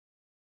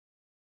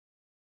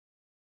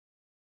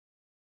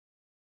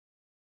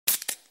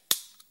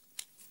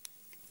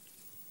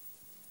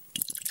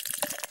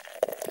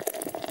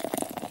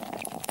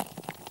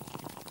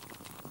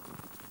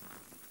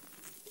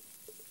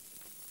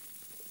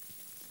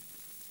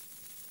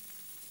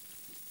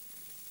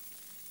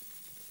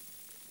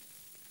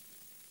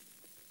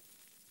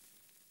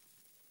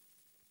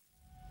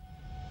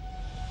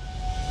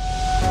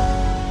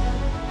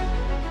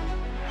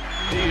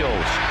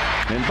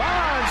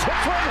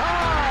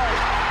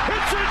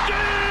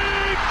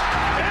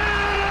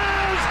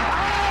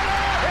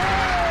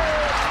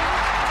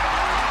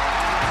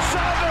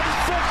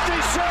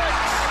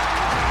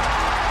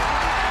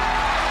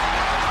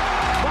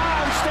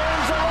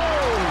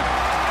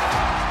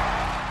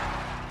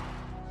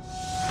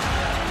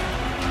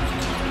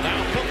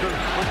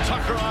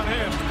pressure on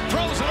him.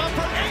 Throws it up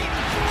for 8.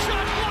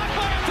 Shot blocked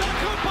by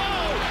Antetokounmpo.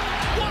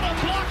 What a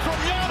block from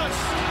Giannis.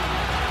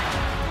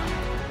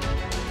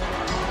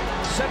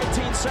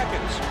 17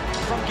 seconds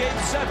from Game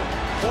 7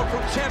 or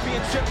from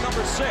championship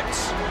number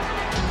 6.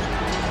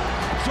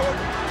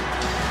 Jordan,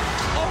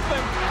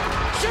 open.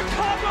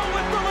 Chicago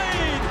with the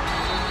lead.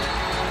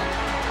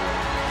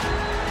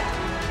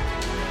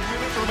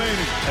 Minute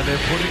remaining. And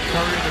they're putting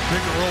Curry in a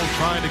pick and roll,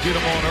 trying to get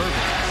him on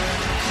Irving.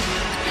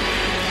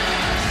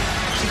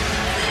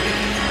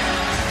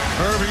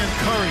 Irving and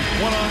Curry,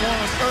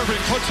 one-on-one.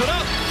 Irving puts it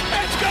up.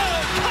 It's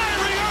good.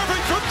 Kyrie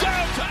Irving from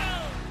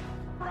downtown.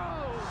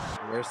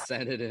 We're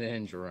sending it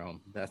in, Jerome.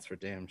 That's for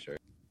damn sure.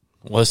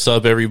 What's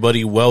up,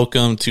 everybody?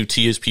 Welcome to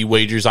TSP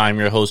Wagers. I'm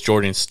your host,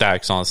 Jordan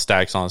Stacks on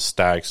Stacks on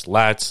Stacks.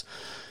 Lats.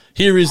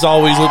 Here as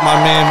always with my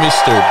man,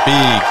 Mr.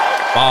 Big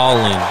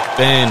Ballin'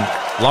 Ben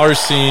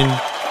Larson.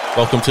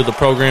 Welcome to the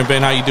program,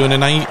 Ben. How you doing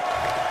tonight?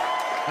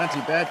 Not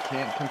too bad.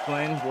 Can't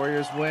complain.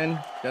 Warriors win.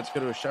 Got to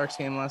go to a Sharks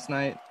game last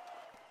night.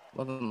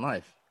 Loving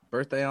life.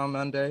 Birthday on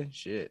Monday.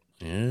 Shit.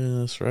 Yeah,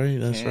 that's right.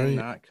 That's right.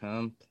 Cannot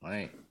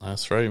complain.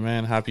 That's right,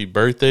 man. Happy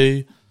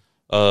birthday.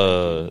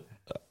 Hopefully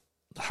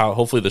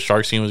the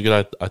Sharks game was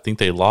good. I think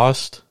they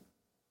lost.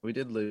 We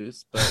did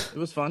lose, but it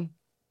was fun.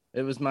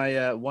 It was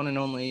my one and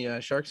only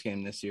Sharks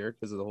game this year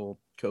because of the whole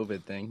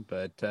COVID thing.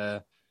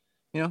 But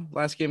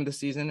last game of the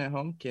season at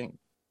home can't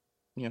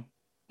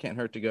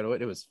hurt to go to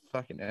it. It was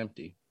fucking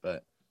empty,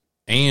 but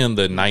and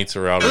the Knights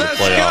are out of the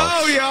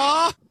playoffs. Go,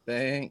 y'all.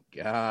 Thank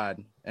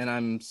God. And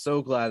I'm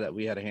so glad that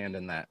we had a hand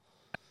in that.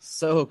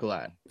 So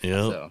glad.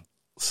 Yeah.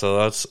 So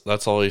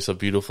that's always a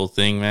beautiful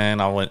thing, man.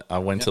 I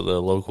went to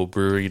the local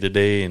brewery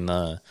today and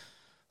was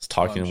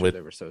talking with.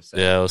 They were so sad.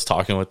 Yeah, I was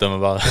talking with them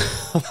about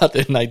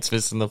the Knights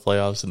missing the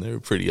playoffs, and they were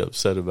pretty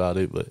upset about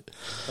it. But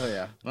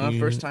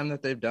first time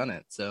that they've done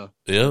it, so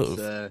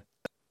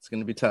it's going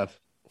to be tough.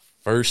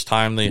 First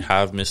time they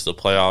have missed the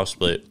playoffs,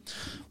 but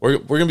we're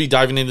going to be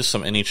diving into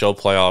some NHL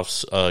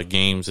playoffs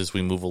games as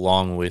we move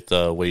along with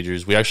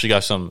wagers. We actually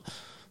got some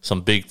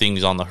big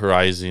things on the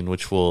horizon,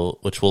 which we'll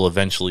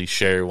eventually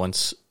share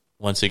once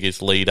it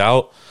gets laid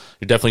out.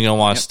 You're definitely going to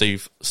want to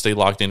stay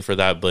locked in for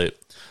that. But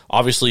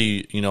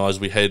obviously, as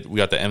we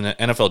got the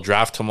NFL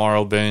draft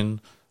tomorrow, Ben.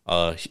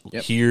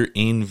 Here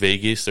in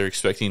Vegas, they're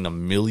expecting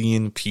 1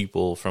 million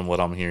people from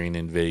what I'm hearing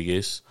in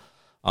Vegas.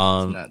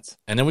 Nuts.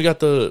 And then we got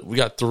 3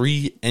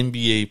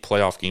 NBA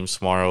playoff games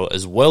tomorrow,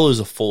 as well as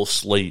a full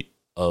slate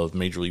of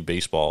Major League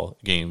Baseball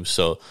games.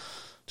 So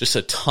just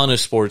a ton of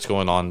sports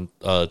going on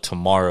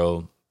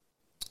tomorrow.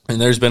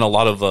 And there's been a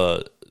lot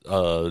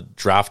of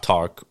draft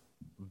talk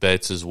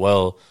bets as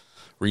well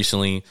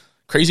recently.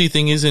 Crazy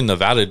thing is in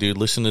Nevada, dude,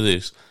 listen to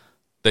this.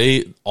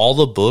 All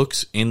the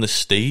books in the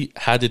state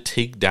had to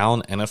take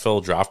down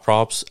NFL draft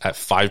props at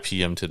 5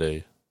 p.m.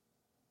 today.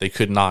 They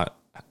could not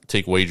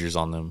take wagers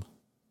on them.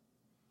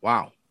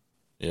 Wow.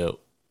 Yep.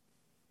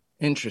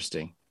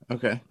 Interesting.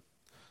 Okay.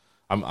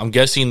 I'm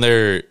guessing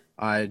they're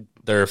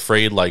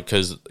afraid, like,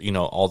 because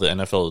all the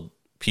NFL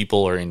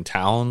people are in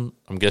town.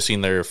 I'm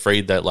guessing they're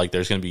afraid that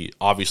there's going to be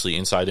obviously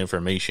inside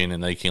information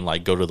and they can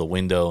go to the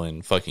window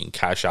and fucking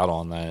cash out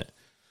on that.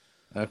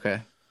 Okay.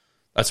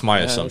 That's my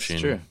assumption.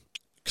 That's true.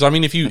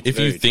 Because if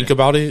you think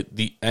about it,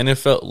 the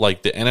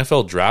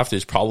NFL draft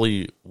is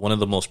probably one of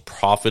the most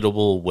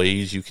profitable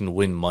ways you can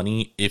win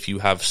money if you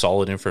have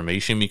solid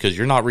information, because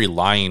you're not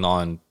relying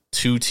on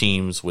 2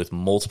 teams with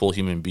multiple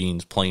human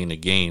beings playing a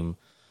game.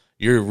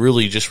 You're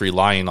really just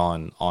relying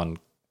on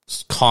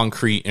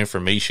concrete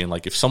information.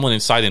 Like if someone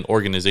inside an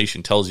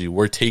organization tells you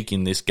we're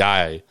taking this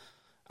guy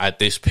at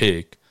this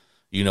pick,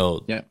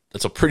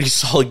 that's a pretty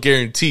solid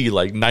guarantee,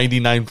 like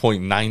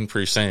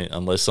 99.9%,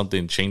 unless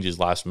something changes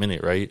last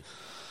minute, right?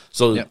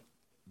 So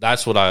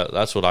that's what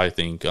I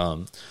think.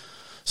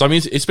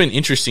 It's been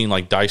interesting,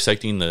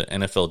 dissecting the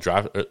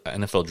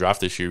NFL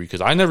draft this year,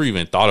 because I never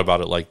even thought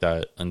about it like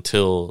that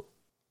until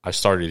I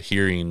started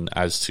hearing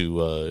as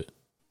to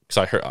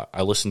because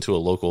I listened to a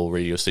local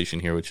radio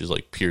station here, which is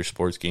Pure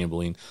Sports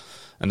Gambling,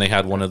 and they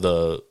had one of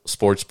the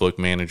sports book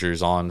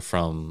managers on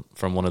from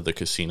one of the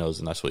casinos,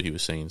 and that's what he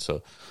was saying.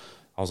 So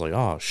I was like,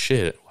 oh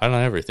shit, why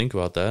didn't I ever think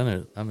about that?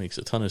 And that makes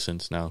a ton of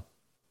sense now.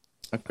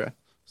 Okay.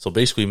 So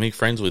basically, make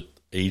friends with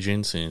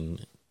agents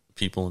and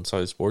people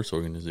inside sports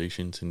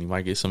organizations, and you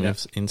might get some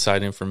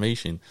inside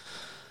information.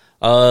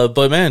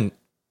 But man,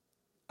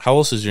 how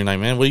else is your night,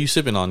 man? What are you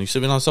sipping on? You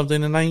sipping on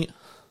something tonight?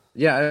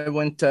 Yeah, I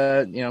went,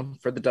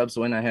 for the Dubs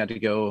win, I had to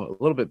go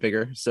a little bit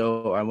bigger.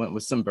 So I went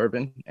with some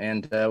bourbon,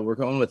 and we're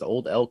going with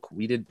Old Elk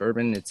Wheated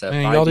Bourbon. It's a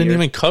y'all didn't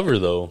even cover,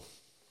 though.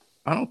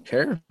 I don't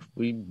care.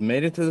 We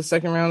made it to the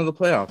second round of the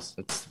playoffs.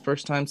 It's the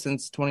first time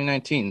since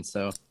 2019.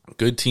 So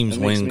good teams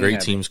win,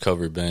 great teams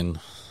cover, Ben.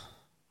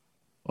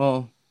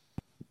 Well,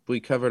 we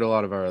covered a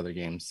lot of our other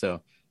games,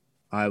 so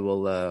I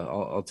will.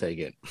 I'll take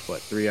it.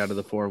 3 out of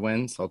the 4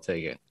 wins? I'll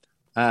take it.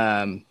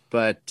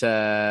 But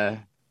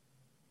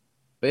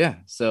yeah.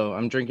 So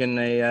I'm drinking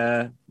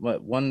a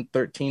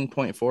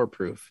 113.4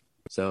 proof.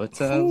 So it's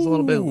a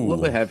little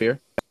bit heavier.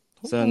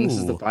 So and this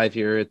is the 5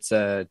 year. It's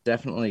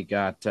definitely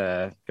got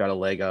a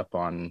leg up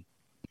on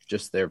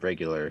just their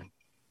regular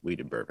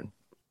wheated bourbon.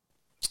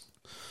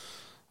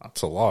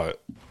 That's a lot.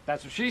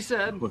 That's what she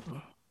said.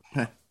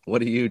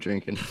 What are you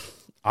drinking?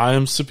 I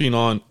am sipping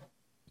on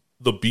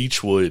the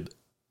Beechwood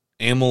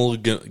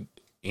Amalgamator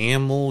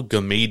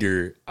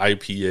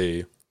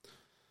IPA.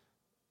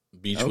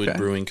 Beechwood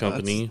Brewing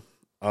Company.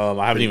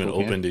 I haven't even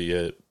opened it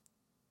yet.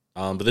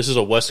 But this is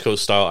a West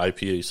Coast style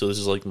IPA, so this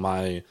is like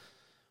my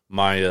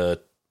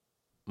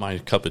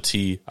cup of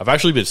tea. I've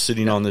actually been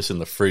sitting on this in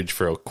the fridge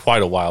for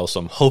quite a while, so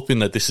I'm hoping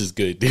that this is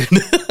good, dude.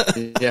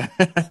 Yeah.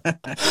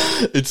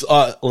 It's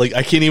like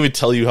I can't even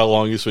tell you how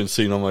long it's been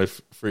sitting on my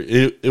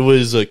fridge. It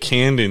was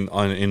canned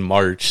in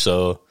March,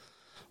 so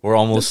we're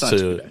almost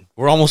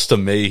to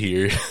May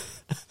here.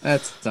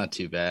 That's not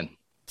too bad.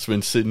 It's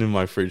been sitting in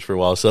my fridge for a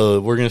while, so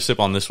we're gonna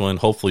sip on this one.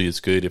 Hopefully, it's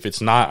good. If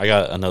it's not, I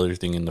got another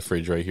thing in the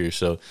fridge right here,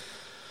 so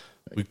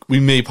we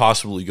may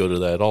possibly go to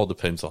that. It all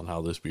depends on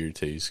how this beer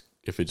tastes,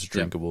 if it's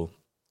drinkable.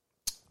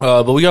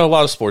 But we got a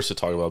lot of sports to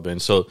talk about, Ben.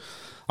 So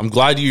I'm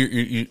glad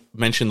you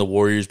mentioned the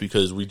Warriors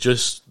because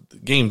the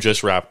game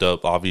just wrapped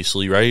up,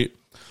 obviously, right?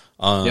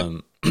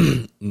 The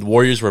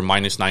Warriors were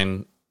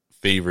 -9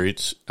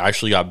 favorites. I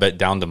actually got bet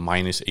down to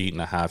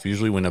 -8.5.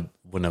 Usually,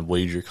 when a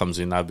wager comes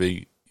in that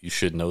big, you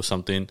should know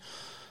something.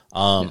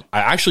 I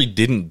actually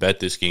didn't bet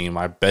this game.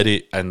 I bet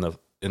it in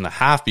the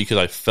half because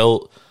I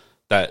felt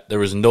that there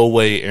was no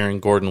way Aaron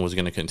Gordon was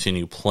going to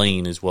continue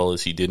playing as well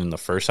as he did in the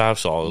first half.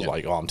 So I was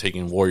like, I'm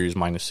taking Warriors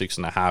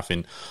 -6.5.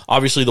 And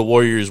obviously the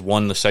Warriors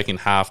won the second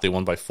half. They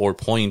won by 4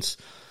 points.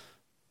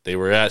 They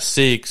were at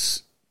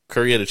 6.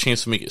 Curry had a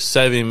chance to make it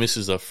 7,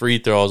 misses a free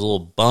throw. I was a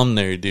little bummed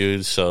there,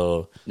 dude.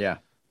 So yeah,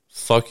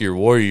 fuck your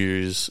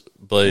Warriors.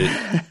 But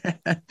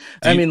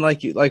I mean,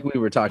 like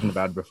we were talking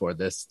about before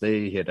this,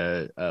 they hit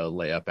a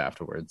layup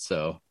afterwards.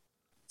 So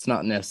it's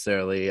not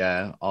necessarily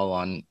all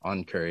on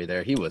Curry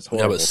there. He was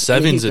horrible. Yeah, but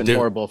seven's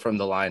horrible from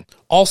the line.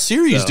 All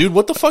series, dude.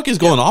 What the fuck is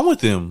going on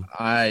with him?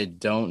 I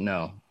don't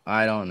know.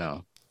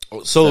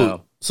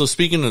 So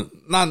speaking of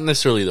not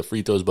necessarily the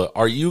free throws, but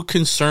are you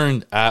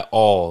concerned at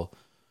all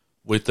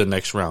with the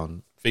next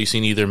round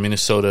facing either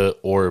Minnesota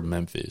or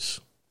Memphis?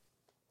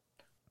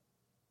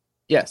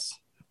 Yes,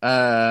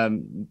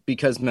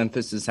 because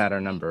Memphis has had our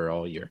number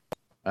all year.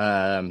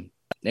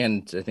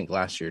 And I think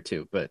last year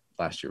too, but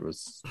last year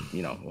was,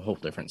 a whole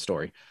different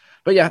story.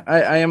 But yeah,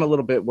 I am a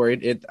little bit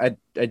worried.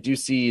 I do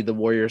see the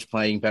Warriors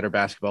playing better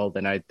basketball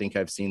than I think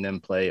I've seen them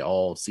play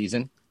all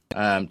season.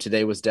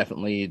 Today was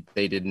definitely,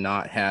 they did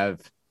not have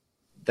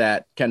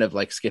that kind of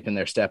like skip in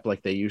their step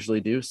like they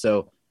usually do.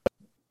 So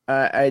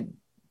I'm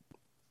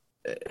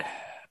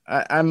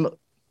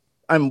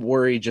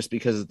worried just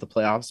because of the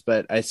playoffs,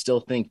 but I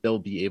still think they'll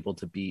be able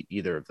to beat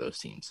either of those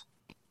teams.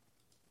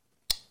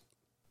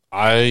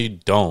 I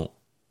don't.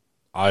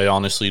 I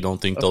honestly don't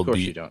think they'll beat. Of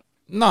course you don't.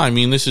 No, I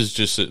mean, this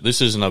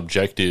is an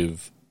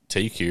objective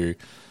take here.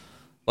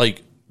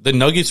 Like, the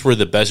Nuggets were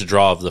the best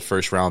draw of the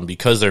first round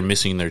because they're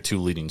missing their 2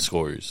 leading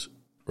scorers,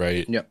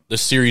 right? Yep. The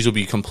series would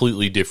be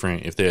completely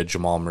different if they had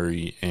Jamal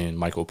Murray and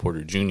Michael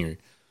Porter Jr.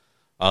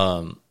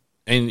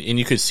 And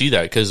you could see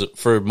that because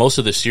for most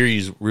of the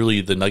series,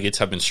 really, the Nuggets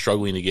have been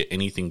struggling to get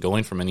anything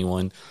going from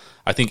anyone.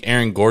 I think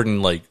Aaron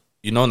Gordon,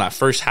 in that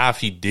first half,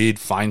 he did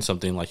find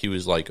something. Like, he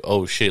was like,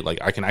 oh, shit, like,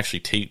 I can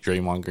actually take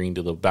Draymond Green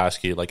to the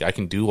basket. Like, I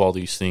can do all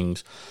these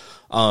things.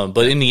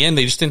 But in the end,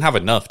 they just didn't have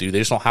enough, dude. They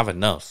just don't have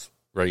enough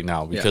right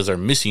now because they're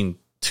missing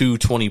 2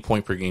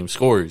 20-point-per-game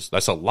scorers.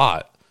 That's a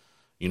lot.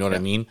 You know what I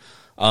mean?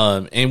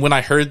 And when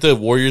I heard the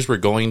Warriors were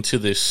going to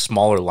this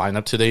smaller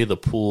lineup today, the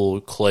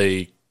Poole,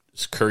 Clay,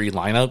 Curry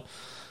lineup,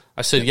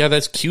 I said, yeah,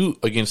 that's cute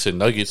against the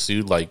Nuggets,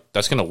 dude. Like,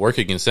 that's going to work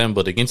against them.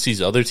 But against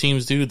these other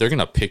teams, dude, they're going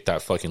to pick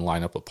that fucking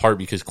lineup apart.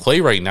 Because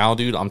Clay right now,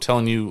 dude, I'm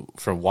telling you,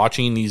 from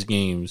watching these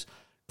games,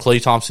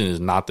 Klay Thompson is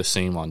not the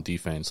same on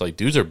defense. Like,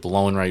 dudes are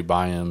blowing right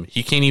by him.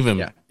 He couldn't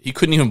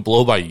even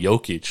blow by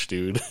Jokic,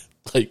 dude.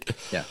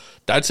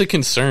 That's a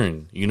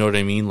concern. You know what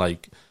I mean?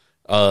 Like,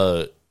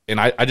 and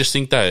I just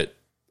think that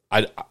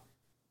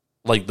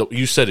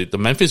you said it, the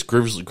Memphis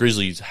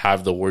Grizzlies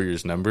have the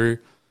Warriors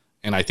number.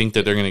 And I think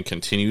that they're going to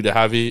continue to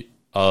have it.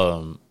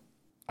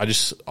 They're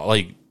just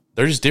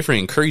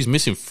different. And Curry's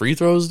missing free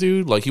throws,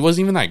 dude. Like, he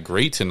wasn't even that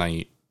great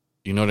tonight.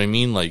 You know what I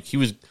mean? Like,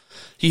 he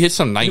hit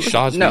some nice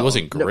shots, but he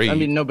wasn't great. No, I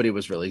mean, nobody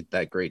was really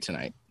that great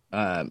tonight.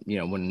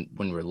 When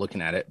we're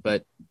looking at it,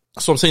 but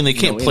so I'm saying they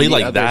can't play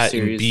like that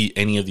and beat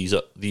any of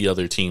the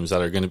other teams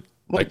that are going to.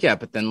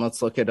 But then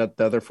let's look at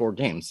the other 4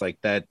 games. Like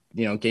that,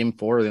 game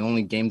 4, the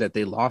only game that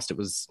they lost, it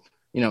was.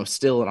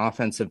 Still an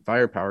offensive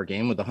firepower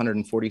game with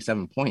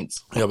 147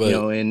 points. Yeah, but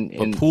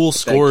Poole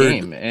scored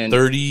game. And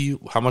 30.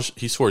 How much?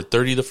 He scored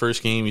 30 the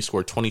first game. He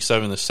scored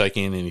 27 the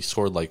second, and he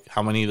scored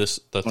how many the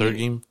third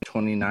game?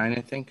 29,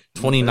 I think.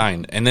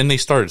 29, and then they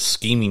started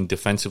scheming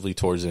defensively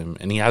towards him,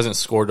 and he hasn't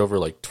scored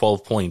over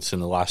 12 points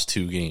in the last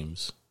 2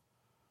 games.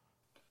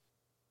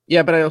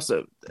 Yeah, but I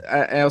also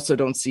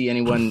don't see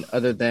anyone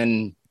other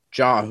than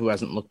Ja who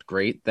hasn't looked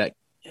great. That.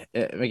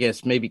 I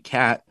guess maybe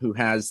Cat, who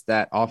has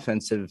that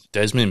offensive.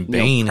 Desmond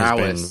Bane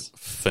has been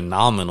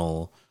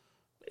phenomenal.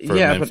 for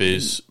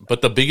Memphis.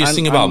 But the biggest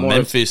thing I'm about more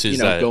Memphis of, is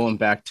that going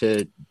back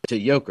to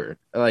Joker,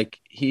 like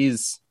he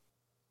is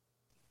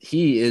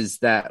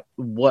that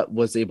what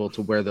was able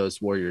to wear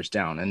those Warriors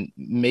down, and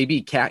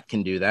maybe Cat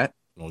can do that,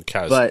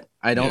 but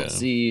I don't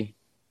see.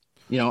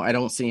 I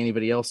don't see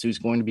anybody else who's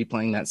going to be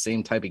playing that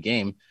same type of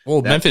game.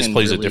 Well, Memphis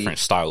plays a different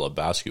style of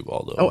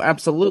basketball, though. Oh,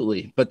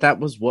 absolutely. But that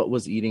was what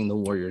was eating the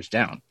Warriors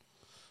down.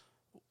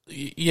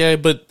 Yeah,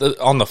 but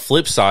on the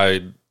flip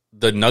side,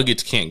 the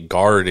Nuggets can't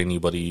guard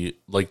anybody.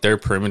 Like, their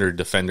perimeter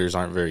defenders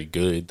aren't very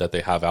good that they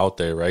have out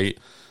there, right?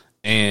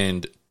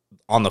 And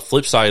on the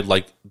flip side,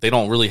 like, they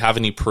don't really have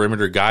any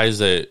perimeter guys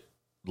that,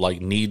 like,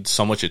 need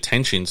so much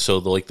attention. So,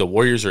 the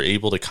Warriors are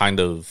able to kind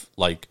of,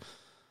 like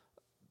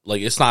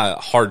it's not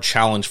a hard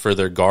challenge for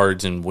their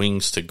guards and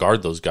wings to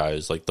guard those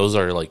guys. Like, those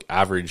are like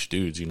average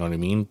dudes, you know what I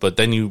mean? But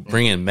then you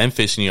bring in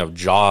Memphis and you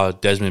have Ja,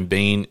 Desmond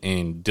Bane,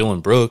 and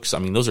Dylan Brooks. I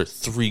mean, those are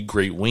three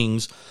great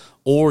wings.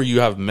 Or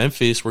you have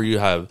Memphis where you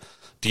have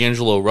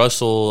D'Angelo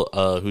Russell,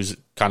 who's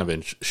kind of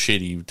been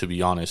shitty, to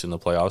be honest, in the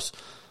playoffs.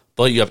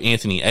 But you have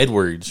Anthony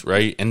Edwards,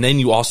 right? And then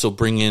you also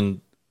bring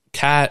in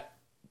Cat,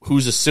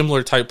 who's a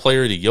similar type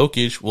player to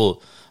Jokic.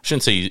 Well, I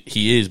shouldn't say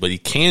he is, but he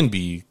can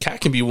be.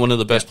 Cat can be one of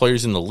the best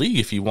players in the league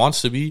if he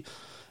wants to be.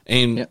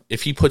 And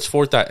if he puts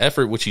forth that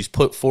effort, which he's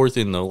put forth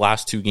in the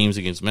last two games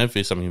against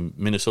Memphis, I mean,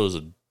 Minnesota's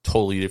a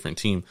totally different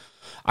team.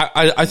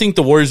 I think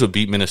the Warriors would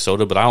beat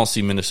Minnesota, but I don't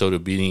see Minnesota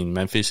beating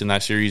Memphis in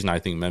that series, and I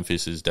think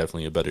Memphis is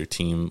definitely a better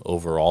team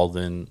overall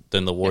than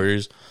the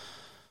Warriors.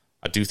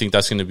 I do think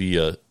that's going to be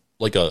a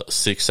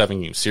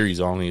 6-7 game series.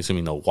 I don't think it's going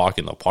to be no walk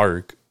in the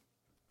park.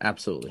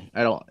 Absolutely.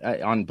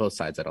 On both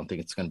sides, I don't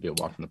think it's going to be a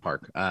walk in the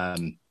park.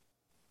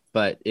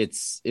 But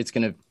it's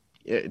going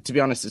to be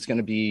honest, it's going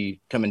to be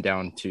coming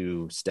down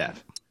to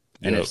Steph.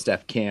 And if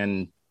Steph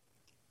can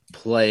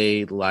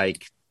play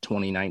like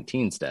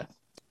 2019 Steph,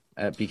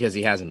 because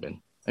he hasn't been.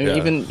 I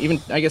mean,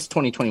 even I guess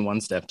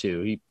 2021 Steph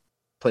too. He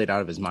played out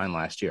of his mind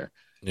last year.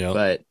 Yeah.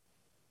 But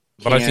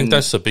I think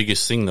that's the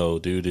biggest thing though,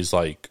 dude, is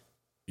like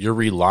you're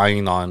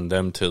relying on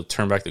them to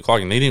turn back the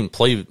clock, and they didn't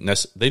play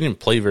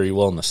very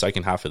well in the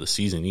second half of the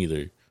season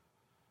either.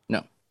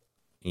 No.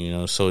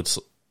 So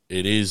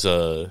it is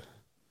but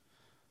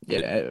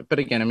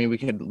again, I mean, we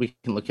can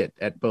look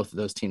at both of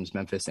those teams,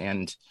 Memphis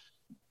and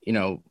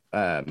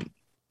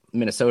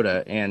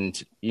Minnesota,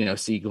 and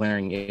see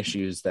glaring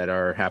issues that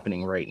are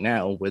happening right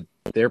now with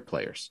their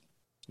players.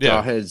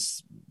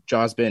 Ja's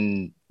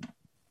been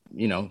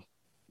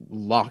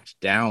locked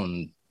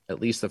down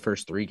at least the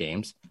first 3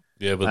 games.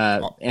 Yeah, but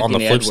on the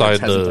flip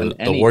side,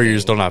 the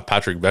Warriors don't have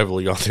Patrick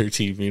Beverley on their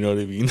team. You know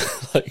what I mean?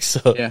 It's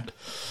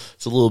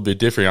a little bit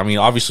different. I mean,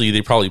 obviously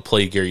they probably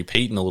play Gary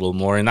Payton a little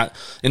more, and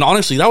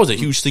honestly, that was a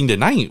huge thing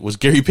tonight. Was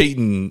Gary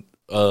Payton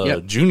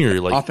Jr.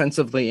 like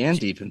offensively and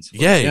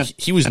defensively? Yeah,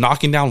 he was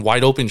knocking down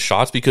wide open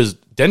shots because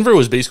Denver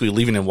was basically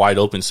leaving him wide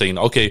open, saying,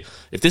 "Okay,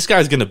 if this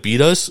guy's gonna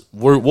beat us,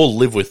 we'll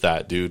live with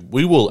that, dude.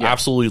 We will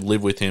absolutely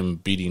live with him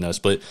beating us.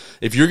 But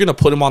if you're gonna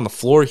put him on the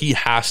floor, he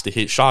has to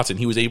hit shots, and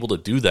he was able to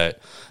do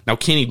that. Now,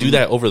 can he do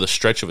that over the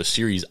stretch of a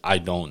series? I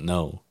don't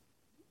know.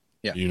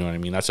 Yeah, you know what I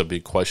mean. That's a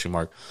big question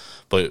mark.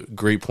 But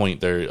great point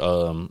there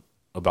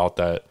about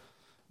that.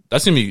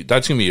 That's gonna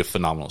be a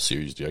phenomenal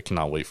series, dude. I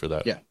cannot wait for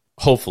that. Yeah,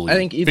 hopefully. I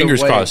think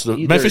fingers crossed.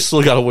 Memphis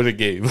still got to win a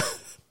game.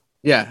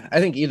 Yeah, I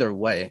think either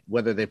way,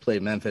 whether they play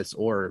Memphis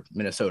or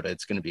Minnesota,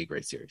 it's going to be a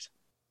great series.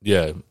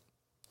 Yeah,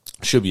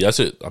 should be. That's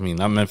it. I mean,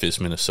 that Memphis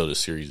Minnesota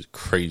series is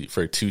crazy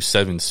for a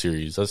 2-7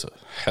 series. That's a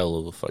hell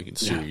of a fucking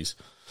series.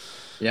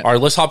 Yeah. All right,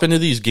 let's hop into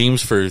these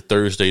games for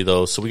Thursday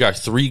though. So we got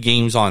 3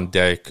 games on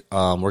deck.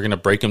 We're gonna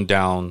break them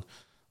down.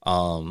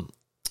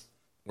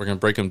 We're going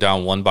to break them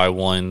down one by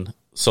one.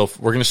 So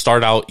we're going to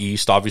start out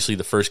east. Obviously,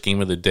 the first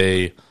game of the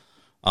day.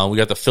 We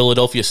got the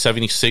Philadelphia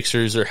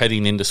 76ers. They're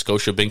heading into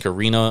Scotiabank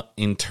Arena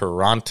in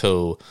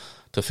Toronto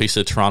to face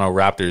the Toronto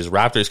Raptors.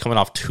 Raptors coming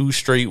off 2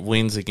 straight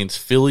wins against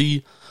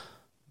Philly.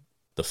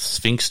 The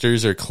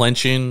Sphinxsters are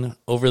clenching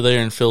over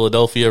there in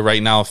Philadelphia.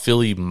 Right now,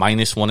 Philly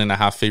minus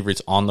 1.5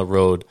 favorites on the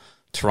road.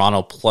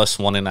 Toronto plus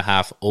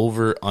 1.5.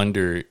 Over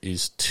under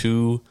is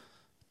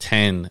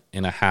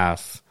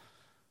 210.5.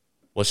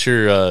 What's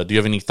your? Do you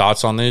have any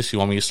thoughts on this? You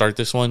want me to start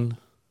this one?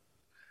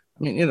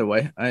 I mean, either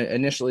way.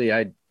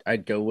 I'd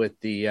go with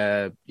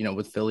the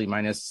with Philly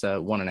minus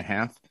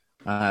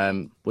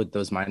 1.5. With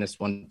those minus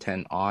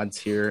 110 odds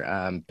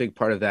here. Big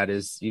part of that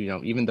is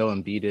even though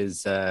Embiid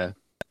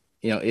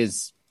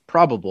is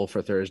probable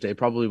for Thursday,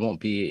 probably won't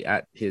be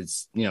at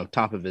his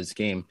top of his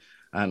game.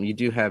 You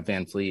do have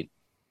Van Fleet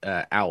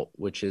out,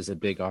 which is a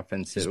big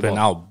offensive. He's been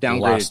out the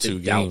last 2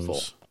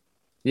 games.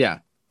 Yeah,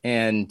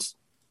 and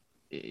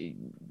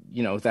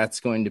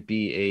that's going to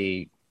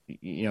be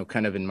a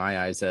kind of in my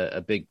eyes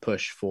a big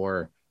push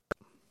for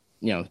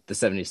the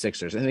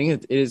 76ers. I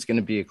think it is going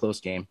to be a close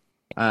game,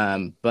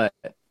 but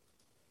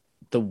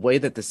the way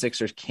that the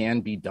Sixers can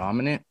be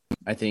dominant,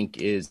 I think,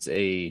 is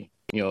a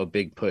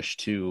big push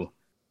to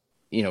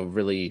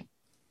really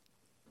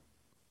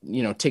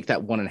take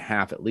that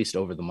 1.5 at least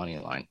over the money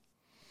line.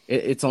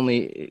 It's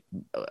only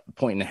 1.5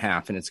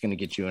 points, and it's going to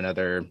get you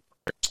another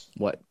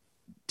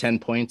 10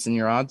 points in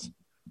your odds.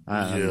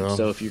 Yeah.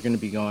 So if you're going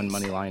to be going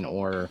money line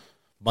or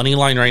money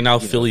line right now,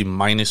 Philly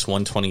minus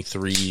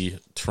 123,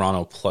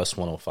 Toronto plus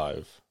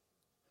 105.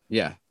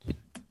 Yeah.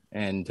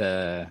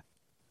 And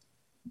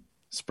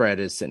spread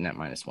is sitting at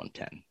minus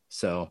 110.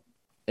 So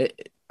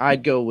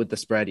I'd go with the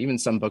spread. Even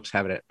some books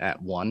have it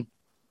at 1.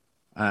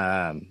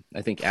 I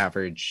think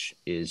average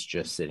is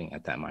just sitting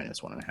at that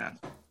minus 1.5.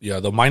 Yeah,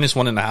 the minus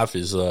 1.5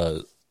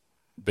 is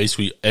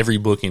basically every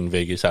book in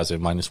Vegas has a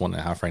minus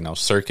 1.5 right now.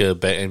 Circa,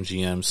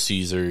 BetMGM,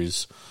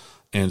 Caesars,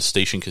 and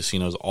Station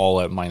Casinos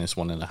all at minus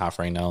 1.5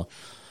 right now.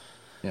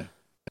 Yeah.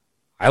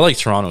 I like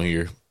Toronto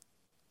here.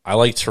 I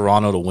like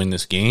Toronto to win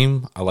this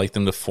game. I like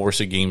them to force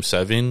a game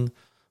 7.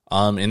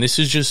 And this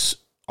is just,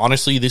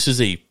 honestly, this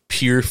is a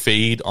pure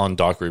fade on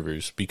Doc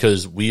Rivers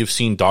because we have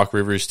seen Doc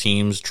Rivers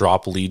teams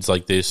drop leads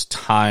like this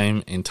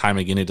time and time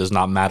again. It does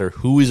not matter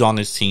who is on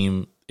his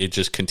team. It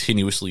just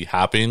continuously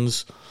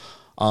happens.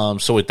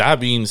 So with that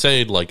being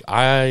said, like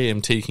I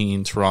am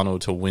taking Toronto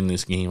to win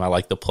this game. I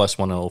like the plus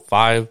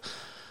 105.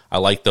 I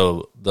like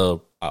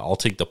I'll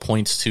take the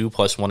points too,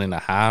 plus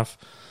 1.5.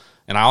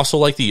 And I also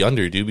like the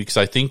under, dude, because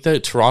I think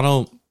that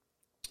Toronto,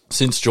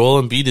 since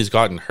Joel Embiid has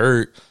gotten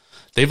hurt,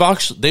 they've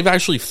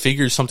actually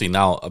figured something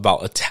out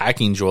about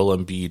attacking Joel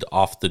Embiid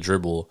off the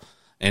dribble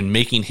and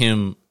making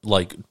him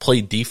like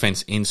play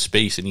defense in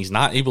space, and he's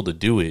not able to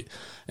do it.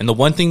 And the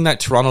one thing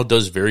that Toronto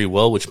does very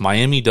well, which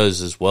Miami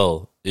does as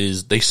well,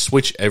 is they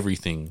switch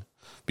everything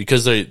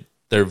because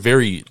they're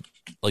very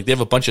like they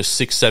have a bunch of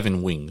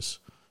 6'7" wings,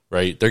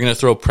 right? They're gonna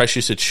throw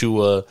Precious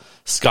Achiuwa,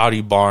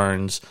 Scotty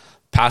Barnes,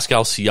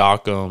 Pascal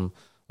Siakam,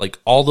 like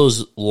all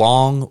those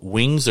long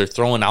wings they're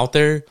throwing out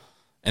there,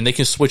 and they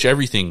can switch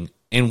everything.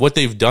 And what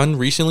they've done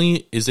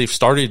recently is they've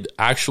started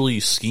actually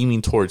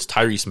scheming towards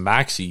Tyrese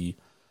Maxey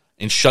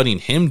and shutting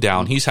him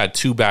down. He's had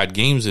 2 bad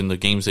games in the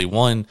games they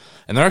won,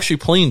 and they're actually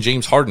playing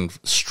James Harden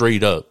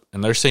straight up.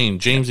 And they're saying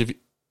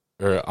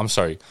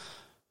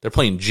they're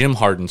playing Jim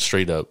Harden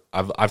straight up.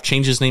 I've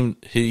changed his name.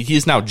 He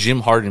is now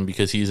Jim Harden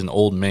because he's an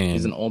old man.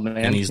 He's an old man,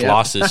 and he's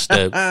lost his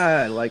step.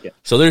 I like it.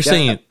 So they're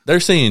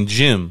saying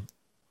Jim,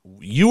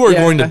 you are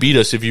going to beat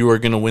us if you are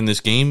going to win this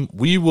game.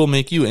 We will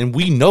make you, and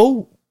we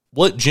know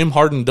what Jim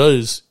Harden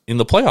does in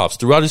the playoffs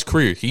throughout his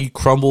career. He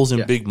crumbles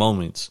in big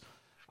moments.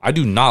 I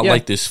do not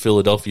like this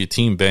Philadelphia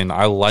team, Ben.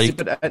 I like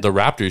the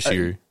Raptors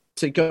here.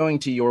 To going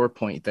to your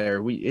point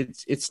there,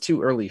 it's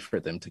too early for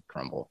them to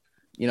crumble.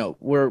 You know,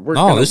 we're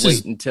going to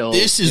wait until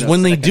this is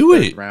when they do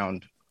it.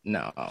 Round.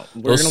 No,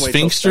 those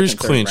sphinxters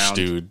clinch,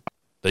 dude.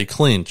 They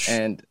clinch,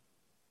 and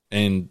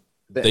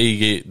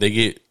they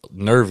get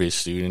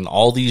nervous, dude. And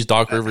all these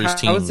Doc Rivers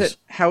teams.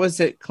 How is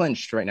it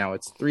clinched right now?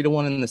 It's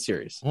 3-1 in the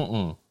series.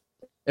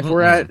 If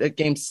we're at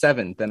game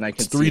 7, then I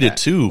can. It's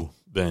 3-2.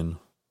 Ben,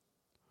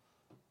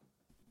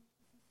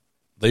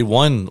 they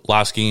won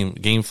last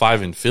game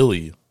 5 in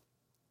Philly.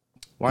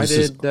 Why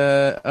did?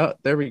 Oh,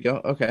 there we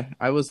go. Okay,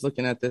 I was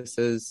looking at this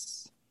as.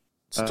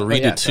 It's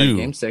 3-2.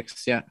 Game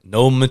 6, yeah.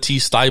 No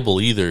Matisse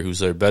Thybulle either, who's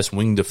their best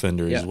wing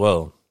defender as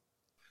well.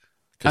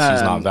 Because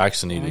he's not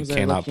vaccinated,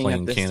 cannot play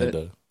in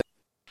Canada.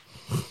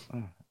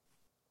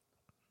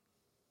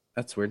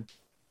 That's weird. I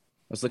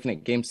was looking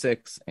at game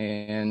 6,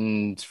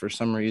 and for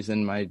some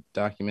reason my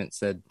document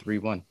said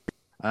 3-1.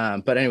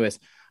 But anyways,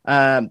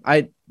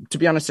 to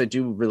be honest, I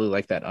do really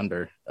like that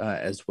under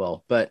as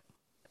well. But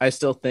I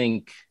still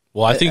think.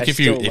 Well, I think if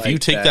you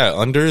take that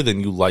under, then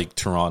you like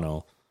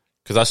Toronto.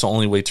 Because that's the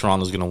only way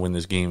Toronto's going to win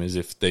this game is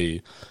if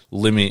they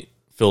limit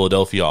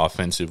Philadelphia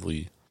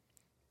offensively.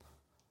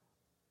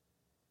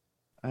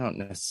 I don't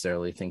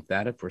necessarily think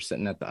that if we're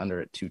sitting at the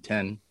under at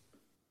 210.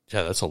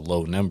 Yeah, that's a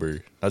low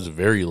number. That's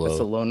very low.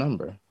 That's a low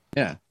number.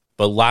 Yeah.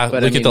 But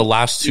look at the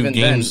last 2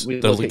 games.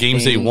 The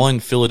games they won,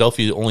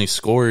 Philadelphia only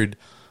scored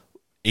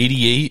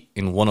 88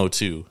 and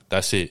 102.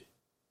 That's it.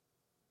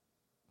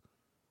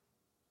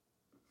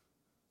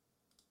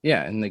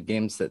 Yeah, in the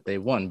games that they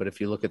won. But if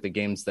you look at the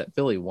games that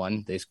Philly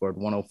won, they scored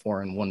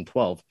 104 and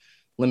 112,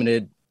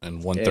 limited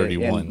and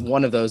 131. And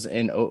one of those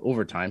in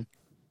overtime.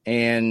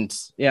 And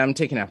yeah, I'm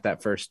taking out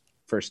that first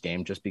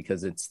game just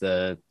because it's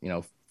the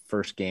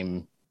first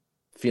game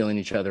feeling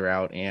each other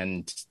out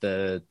and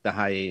the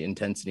high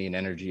intensity and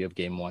energy of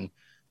game 1.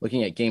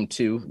 Looking at game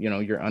 2,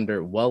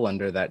 you're well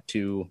under that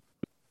 2.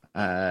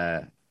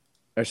 Or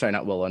sorry,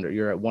 not well under.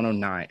 You're at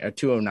 109 or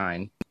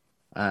 209.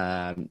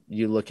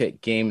 You look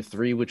at game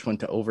 3, which went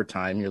to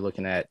overtime. You're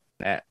looking at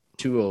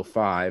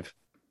 205.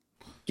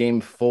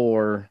 Game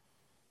 4.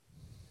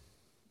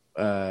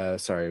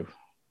 Sorry.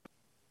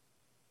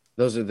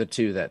 Those are the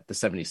 2 that the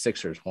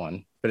 76ers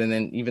won. But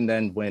even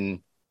then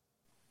when,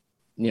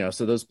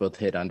 so those both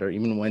hit under,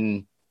 even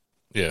when.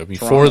 Yeah,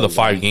 before the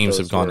 5 games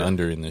have gone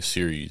under in this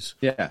series.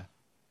 Yeah.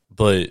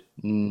 But.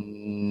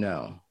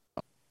 No.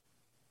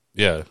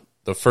 Yeah.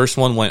 The first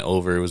one went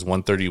over. It was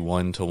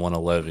 131 to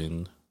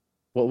 111.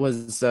 What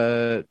was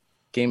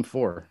game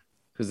 4?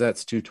 Because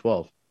that's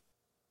 212.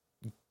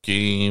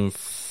 Game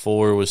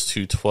 4 was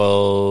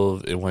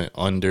 212. It went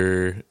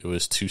under. It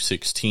was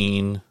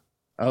 216.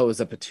 Oh, it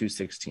was up at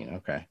 216.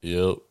 Okay.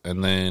 Yep.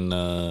 And then,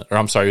 or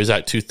I'm sorry, it was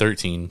at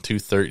 213.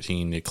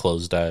 213 it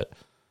closed at.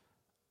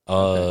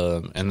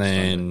 And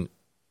then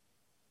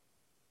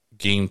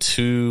game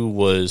 2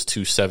 was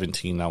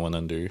 217 that went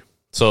under.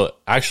 So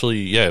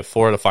actually, yeah,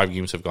 4 out of 5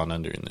 games have gone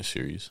under in this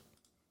series.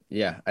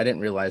 Yeah, I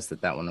didn't realize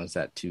that one was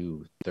at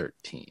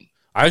 213.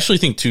 I actually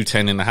think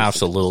 210.5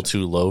 is a little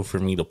too low for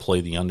me to play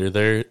the under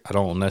there. I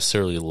don't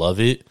necessarily love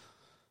it,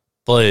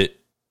 but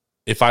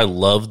if I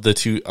loved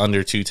the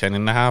under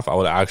 210.5, I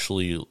would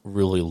actually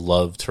really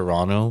love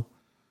Toronto,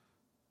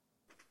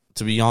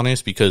 to be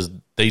honest, because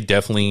they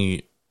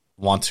definitely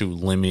want to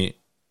limit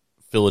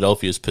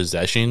Philadelphia's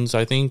possessions,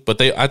 I think. But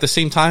they, at the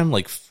same time,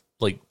 like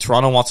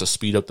Toronto wants to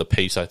speed up the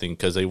pace, I think,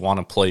 because they want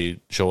to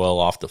play Joel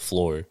off the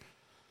floor.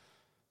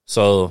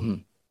 So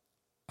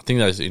I think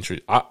that's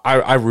interesting.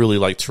 I really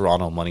like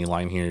Toronto money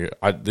line here.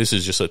 This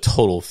is just a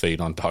total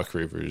fade on Doc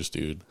Rivers,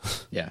 dude.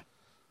 Yeah.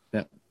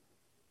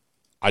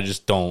 I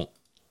just do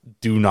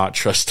not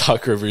trust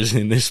Doc Rivers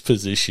in this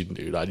position,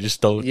 dude. I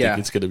just don't think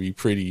it's going to be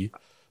pretty.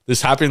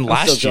 This happened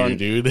last year,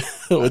 dude,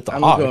 with the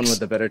I'm Hawks. going with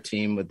the better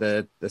team, with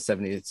the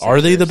 76ers.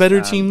 Are they the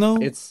better team, though?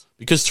 It's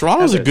because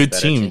Toronto's a good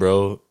team,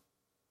 bro.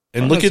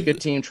 And Toronto's look at a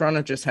good team.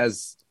 Toronto just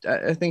has.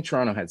 I think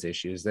Toronto has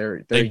issues.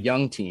 They're a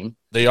young team.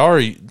 They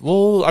are.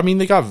 Well, I mean,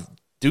 they got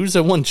dudes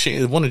that won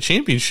a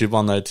championship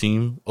on that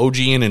team. OG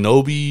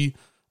Anunoby,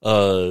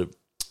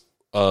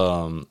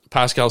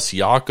 Pascal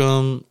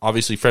Siakam.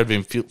 Obviously, Fred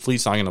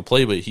VanVleet's not going to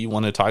play, but he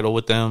won a title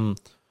with them.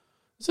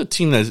 It's a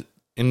team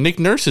and Nick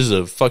Nurse is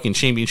a fucking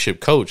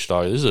championship coach,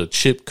 dog. This is a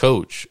chip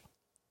coach.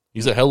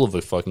 He's a hell of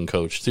a fucking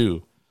coach,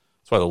 too.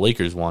 That's why the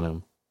Lakers want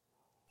him.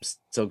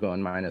 Still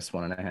going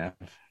 -1.5.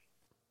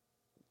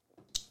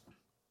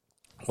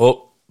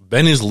 Well,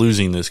 Ben is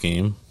losing this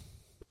game.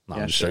 No,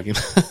 I'm just joking.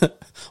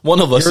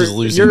 One of us is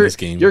losing this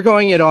game. You're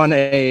going it on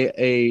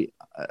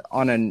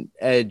on an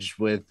edge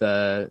with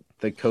the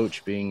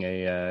coach being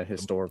a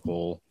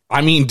historical. I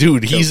mean,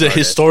 dude, he's a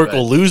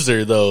historical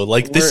loser, though.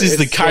 Like, this is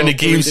the kind of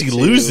games he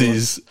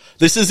loses.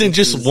 This isn't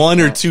just one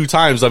or two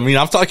times. I mean,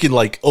 I'm talking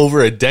like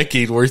over a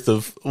decade worth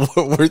of.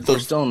 We're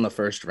still in the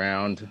first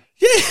round.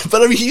 Yeah,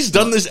 but I mean, he's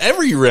done this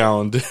every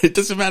round. It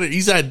doesn't matter.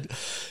 He's had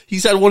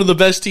one of the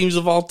best teams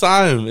of all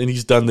time, and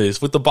he's done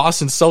this with the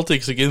Boston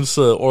Celtics against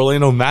the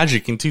Orlando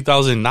Magic in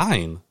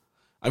 2009.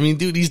 I mean,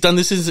 dude, he's done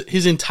this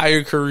his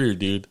entire career,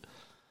 dude.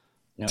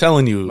 Yep.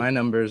 Telling you, my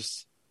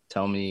numbers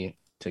tell me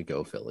to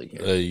go Philly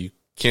here. You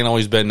can't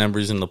always bet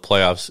numbers in the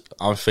playoffs.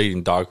 I'm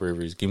fading Doc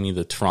Rivers. Give me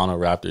the Toronto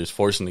Raptors,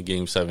 forcing the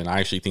Game 7. I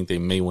actually think they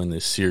may win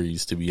this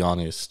series, to be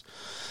honest.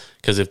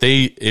 Because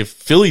if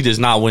Philly does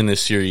not win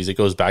this series, it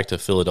goes back to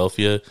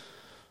Philadelphia.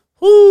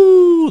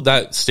 Woo!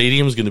 That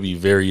stadium is going to be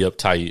very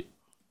uptight.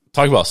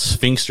 Talk about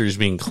sphincters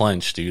being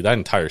clenched, dude. That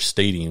entire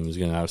stadium is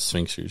going to have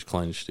sphincters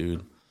clenched,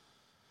 dude.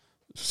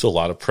 It's a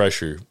lot of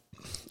pressure.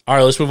 All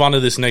right, let's move on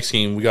to this next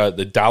game. We got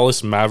the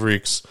Dallas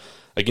Mavericks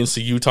against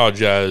the Utah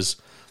Jazz.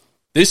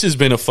 This has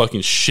been a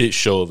fucking shit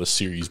show of a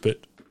series, but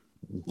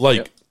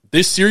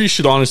this series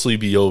should honestly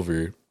be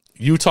over.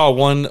 Utah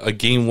won a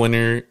game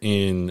winner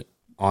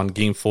on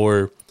game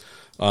 4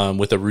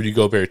 with a Rudy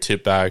Gobert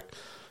tip back.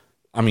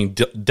 I mean,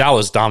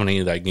 Dallas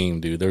dominated that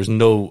game, dude. There's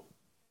no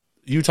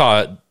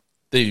Utah.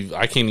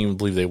 I can't even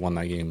believe they won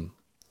that game.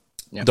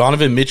 Yep.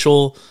 Donovan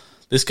Mitchell,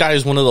 this guy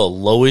is one of the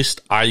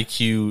lowest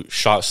IQ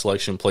shot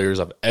selection players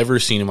I've ever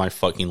seen in my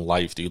fucking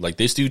life, dude. Like,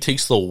 this dude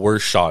takes the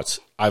worst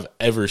shots I've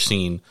ever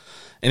seen.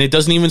 And it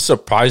doesn't even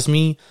surprise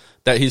me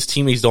that his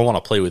teammates don't want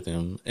to play with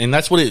him. And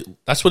that's what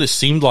it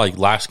seemed like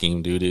last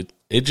game, dude.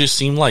 It just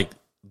seemed like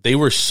they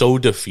were so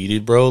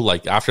defeated, bro,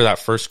 like after that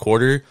first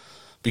quarter,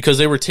 because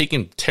they were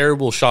taking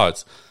terrible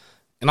shots.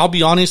 And I'll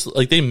be honest,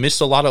 like, they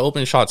missed a lot of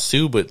open shots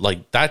too, but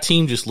like that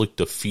team just looked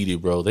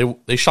defeated, bro.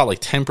 They shot like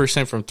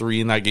 10% from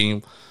 3 in that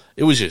game.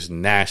 It was just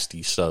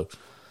nasty stuff.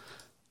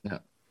 Yeah.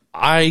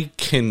 I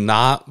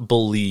cannot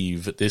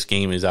believe this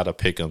game is at a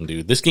pick'em,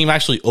 dude. This game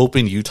actually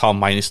opened Utah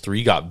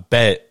 -3, got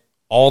bet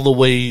all the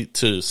way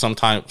to some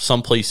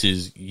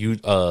places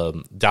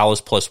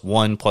Dallas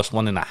 +1,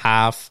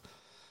 +1.5.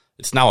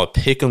 It's now a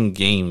pick'em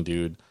game,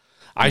 dude.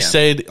 I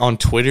said on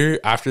Twitter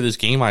after this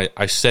game, I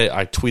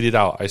tweeted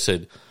out, I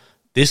said,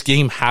 this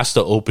game has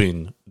to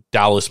open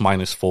Dallas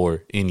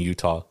 -4 in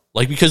Utah.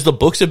 Like, because the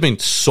books have been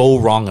so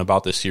wrong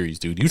about this series,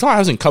 dude. Utah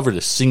hasn't covered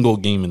a single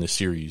game in the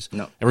series.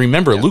 No. And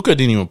remember, Luka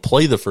didn't even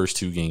play the first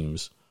 2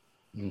 games.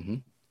 Mm-hmm.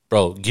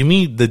 Bro, give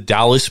me the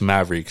Dallas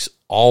Mavericks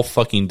all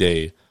fucking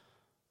day.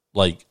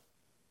 Like,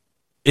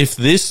 I'm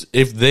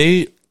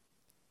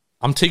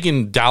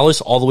taking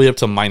Dallas all the way up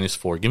to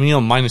 -4. Give me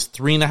a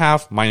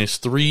 -3.5,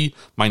 -3,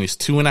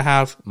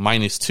 -2.5,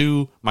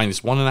 -2,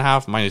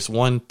 -1.5,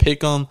 -1.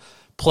 Pick 'em,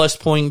 plus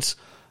points.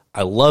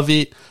 I love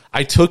it.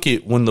 I took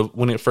it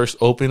when it first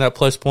opened at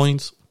plus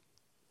points.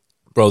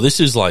 Bro,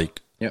 this is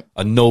like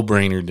a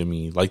no-brainer to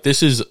me. Like,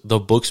 this is the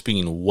books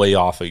being way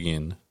off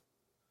again.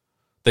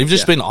 They've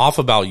just been off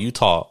about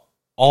Utah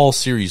all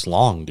series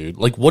long, dude.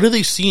 Like, what do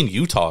they see in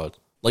Utah?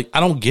 Like, I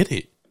don't get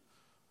it.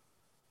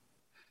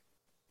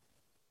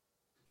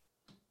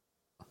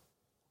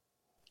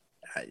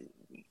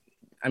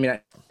 I mean,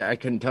 I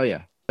couldn't tell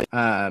you.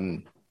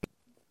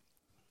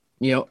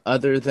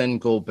 Other than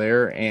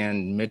Gobert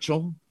and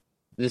Mitchell,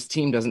 this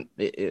team doesn't.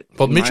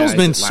 But Mitchell's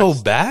been so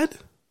bad.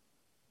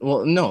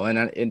 Well, no,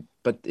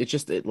 but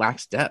it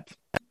lacks depth.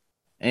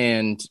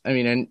 And I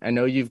mean, I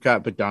know you've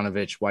got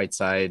Bogdanovich,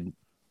 Whiteside,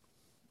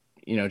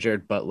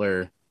 Jared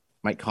Butler,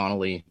 Mike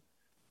Conley,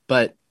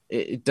 but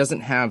it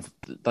doesn't have,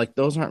 like,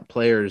 those aren't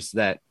players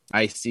that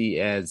I see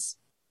as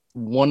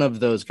one of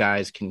those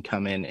guys can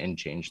come in and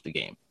change the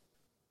game.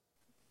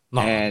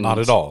 No, not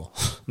at all.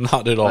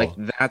 Not at all. Like,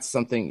 that's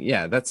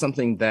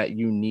something that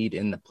you need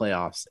in the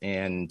playoffs.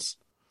 And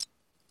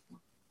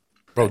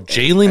bro,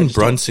 Jalen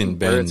Brunson,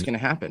 Ben, it's going to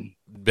happen.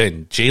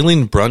 Ben,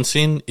 Jalen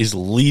Brunson is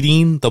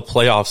leading the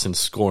playoffs in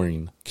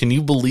scoring. Can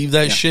you believe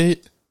that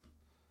shit?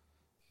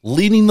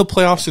 Leading the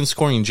playoffs in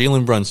scoring,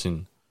 Jalen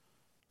Brunson.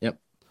 Yep.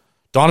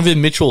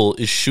 Donovan Mitchell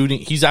is shooting.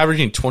 He's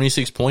averaging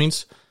 26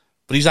 points,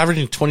 but he's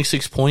averaging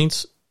 26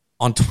 points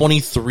on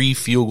 23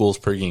 field goals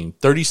per game.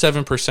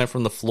 37%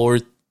 from the floor,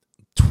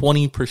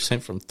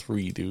 20% from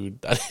three,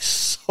 dude. That is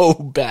so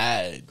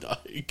bad.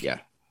 Like, yeah.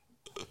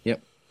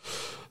 Yep.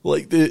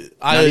 Like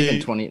not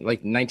even 20,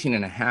 like 19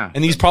 and a half.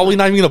 And he's probably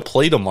not even going to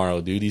play tomorrow,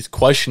 dude. He's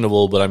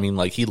questionable, but I mean,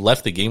 like, he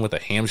left the game with a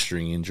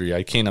hamstring injury.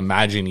 I can't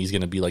imagine he's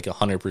going to be like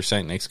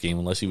 100% next game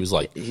unless he was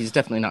like. He's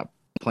definitely not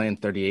playing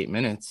 38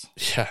 minutes.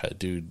 Yeah,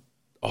 dude.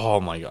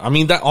 Oh my God. I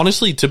mean, that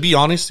honestly, to be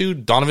honest,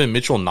 dude, Donovan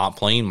Mitchell not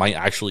playing might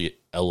actually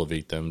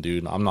elevate them,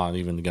 dude. I'm not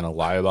even going to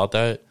lie about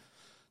that.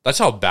 That's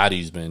how bad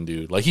he's been,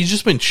 dude. Like, he's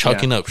just been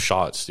chucking up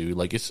shots, dude.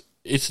 Like,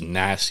 it's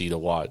nasty to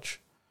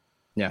watch.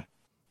 Yeah.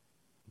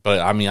 But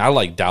I mean, I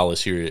like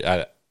Dallas here.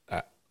 You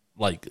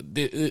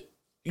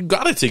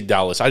got to take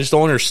Dallas. I just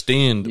don't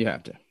understand. You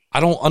have to. I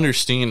don't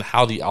understand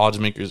how the odds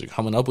makers are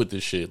coming up with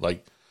this shit.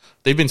 Like,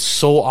 they've been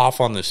so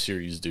off on this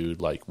series,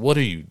 dude. Like, what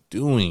are you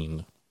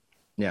doing?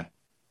 Yeah.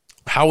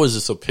 How is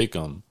this a pick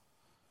 'em?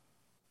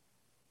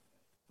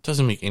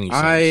 Doesn't make any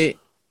sense.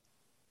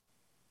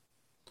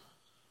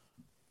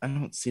 I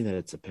don't see that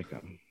it's a pick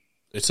 'em.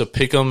 It's a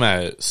pick 'em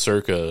at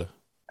Circa.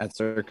 At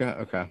Circa,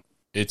 okay.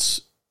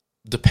 It's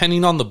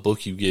depending on the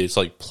book you get. It's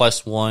like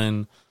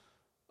 +1,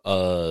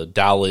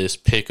 Dallas,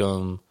 pick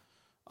 'em.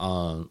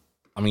 I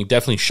mean,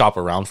 definitely shop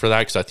around for that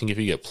because I think if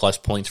you get plus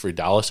points for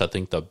Dallas, I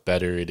think the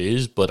better it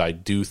is. But I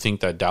do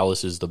think that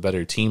Dallas is the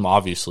better team.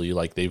 Obviously,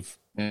 like they've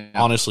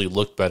honestly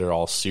looked better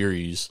all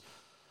series.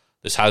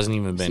 This hasn't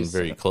even been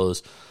very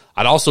close.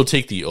 I'd also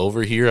take the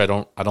over here. I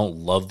don't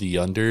love the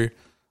under.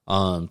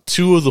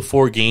 2 of the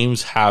 4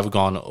 games have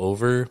gone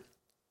over.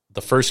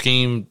 The first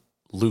game,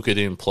 Luka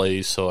didn't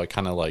play, so I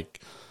kind of like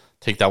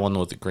take that one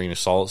with a grain of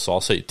salt. So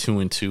I'll say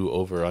 2-2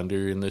 over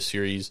under in this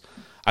series.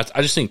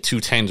 I just think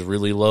 210 is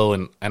really low,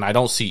 and I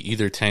don't see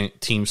either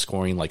team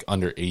scoring like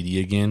under 80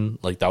 again.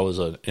 Like that was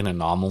an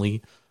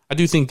anomaly. I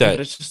do think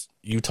that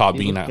Utah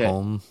being at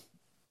home.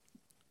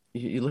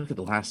 You look at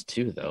the last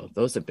 2 though;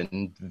 those have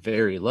been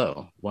very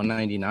low,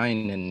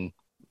 199 and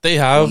they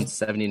have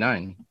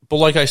 179. But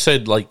like I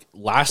said, like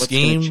last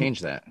game,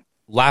 change that.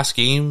 Last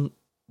game,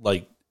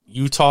 like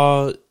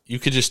Utah, you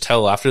could just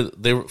tell after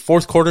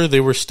fourth quarter they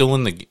were still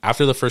in the.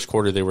 After the first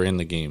quarter, they were in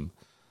the game,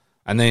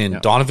 and then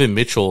Donovan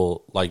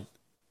Mitchell, like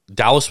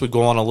Dallas would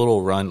go on a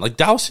little run. Like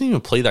Dallas didn't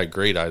even play that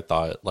great. I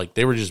thought like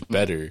they were just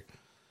better,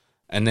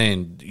 and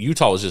then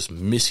Utah was just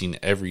missing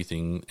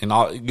everything. And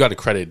you got to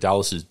credit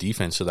Dallas's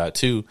defense for that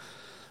too.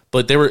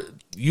 But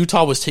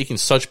Utah was taking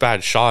such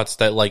bad shots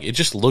that like it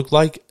just looked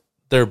like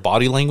their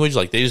body language,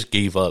 like they just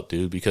gave up,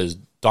 dude, because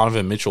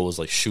Donovan Mitchell was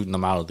like shooting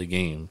them out of the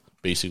game,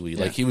 basically.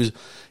 Yeah. Like he was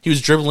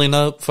dribbling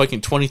up,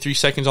 fucking 23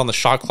 seconds on the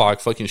shot clock,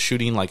 fucking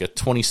shooting like a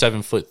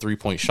 27-foot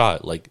 3-point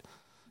shot. Like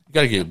you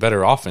got to get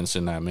better offense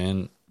in that,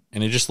 man.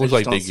 And it just looked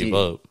like they gave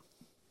up.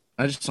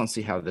 I just don't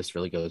see how this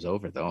really goes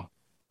over, though.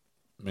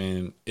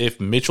 Man,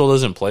 if Mitchell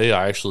doesn't play,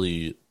 I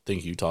actually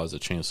think Utah has a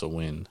chance to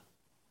win.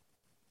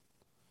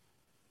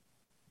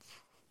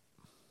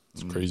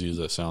 As crazy as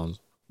that sounds.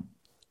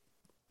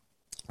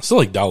 I still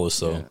like Dallas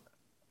though.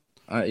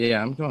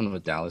 Yeah, I'm going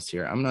with Dallas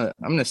here. I'm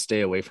gonna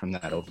stay away from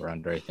that over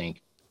under. I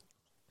think.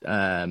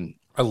 I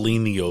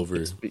lean the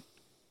over.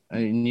 I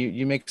mean,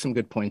 you make some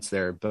good points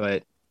there,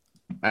 but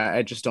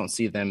I just don't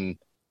see them.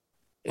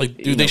 Like,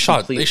 dude, they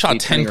shot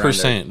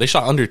 10%. They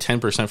shot under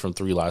 10% from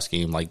 3 last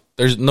game. Like,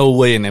 there's no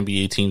way an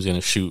NBA team's gonna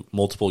shoot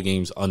multiple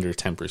games under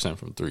 10%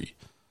 from 3.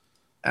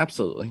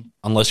 Absolutely.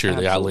 Unless you're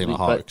the Atlanta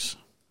Hawks.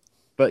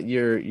 But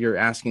you're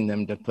asking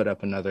them to put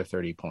up another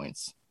 30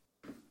 points.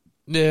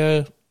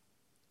 Yeah.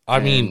 I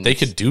mean, they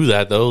could do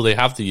that, though. They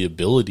have the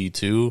ability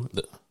to.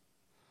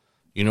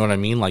 You know what I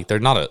mean? Like, they're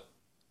not a...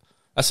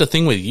 That's the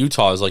thing with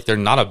Utah is, like, they're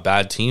not a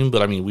bad team,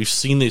 but, I mean, we've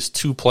seen these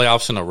 2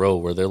 playoffs in a row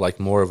where they're, like,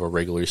 more of a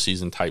regular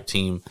season type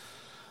team.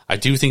 I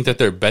do think that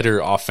they're better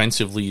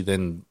offensively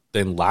than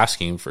last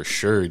game for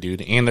sure,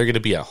 dude. And they're going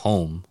to be at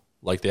home.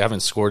 Like, they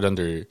haven't scored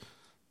under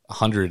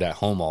 100 at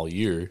home all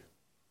year.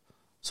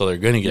 So they're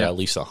going to get at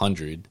least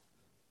 100.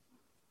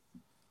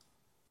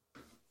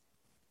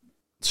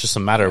 It's just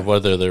a matter of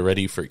whether they're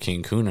ready for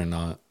Cancun or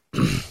not.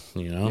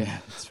 Yeah,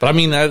 But I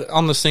mean,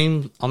 on the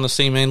same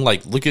end,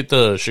 like look at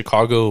the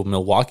Chicago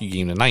Milwaukee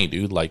game tonight,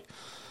 dude. Like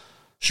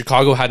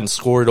Chicago hadn't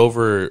scored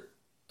over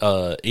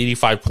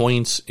 85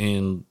 points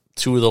in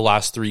 2 of the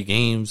last 3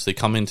 games. They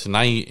come in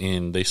tonight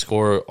and they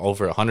score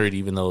over 100,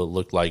 even though it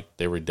looked like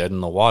they were dead in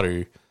the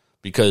water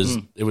because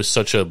it was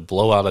such a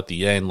blowout at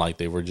the end. Like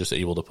they were just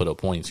able to put up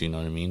points. You know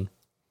what I mean?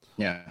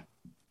 Yeah.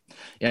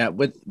 Yeah.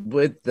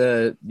 With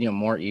the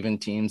more even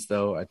teams,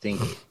 though, I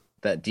think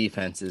that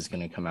defense is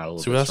going to come out a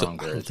little bit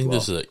stronger. I don't think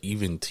this is an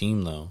even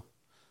team though,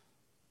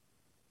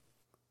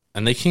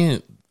 and they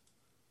can't.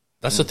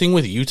 That's the thing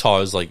with Utah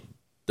is like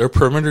their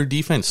perimeter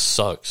defense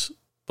sucks.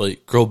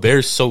 But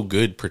Gobert's so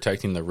good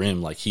protecting the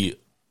rim, like he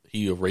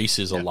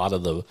erases a lot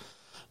of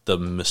the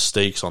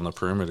mistakes on the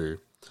perimeter.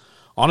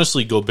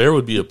 Honestly, Gobert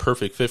would be a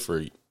perfect fit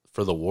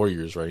for the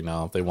Warriors right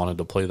now if they wanted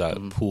to play that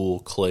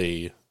Poole,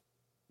 Clay,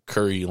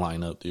 Curry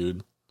lineup,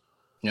 dude.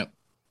 Yep.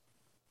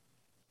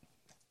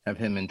 Have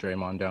him and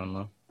Draymond down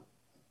low.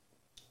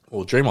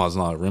 Well, Draymond's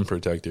not a rim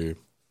protector.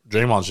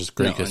 Draymond's just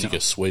great because he can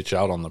switch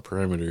out on the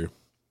perimeter.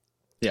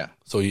 Yeah.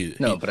 So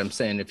but I'm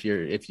saying if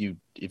you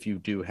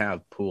do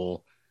have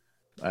Poole,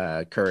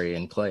 Curry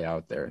and Clay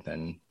out there,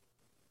 then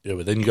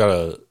but then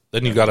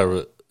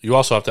you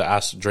also have to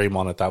ask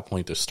Draymond at that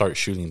point to start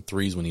shooting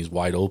threes when he's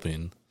wide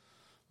open.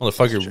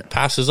 Motherfucker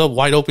passes up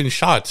wide open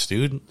shots,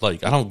 dude.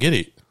 Like I don't get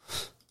it.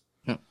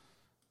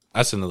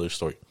 That's another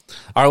story.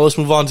 All right, let's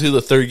move on to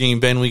the third game,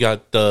 Ben. We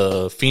got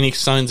the Phoenix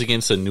Suns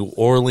against the New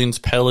Orleans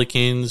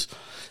Pelicans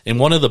in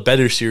one of the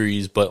better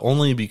series, but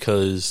only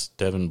because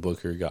Devin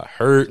Booker got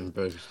hurt.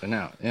 Booker's been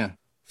out, yeah.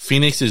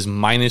 Phoenix is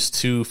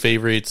 -2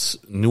 favorites.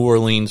 New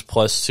Orleans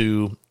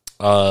 +2.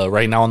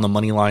 Right now on the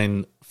money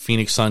line,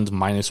 Phoenix Suns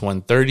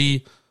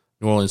 -130.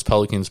 New Orleans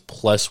Pelicans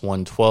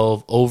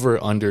 +112.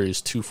 Over under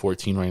is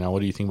 214 right now.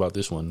 What do you think about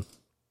this one?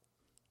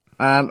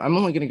 I'm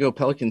only going to go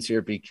Pelicans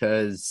here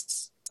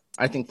because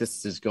I think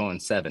this is going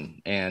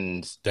 7.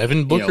 And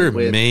Devin Booker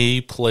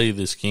may play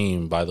this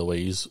game, by the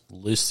way. He's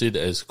listed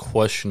as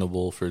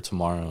questionable for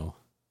tomorrow.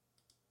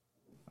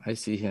 I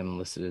see him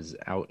listed as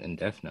out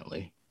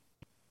indefinitely.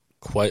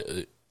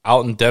 Quite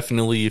out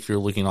indefinitely if you're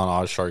looking on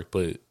Oddshark,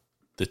 but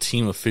the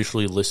team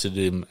officially listed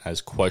him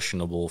as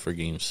questionable for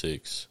Game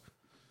 6.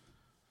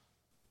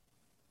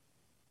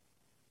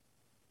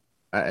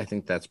 I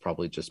think that's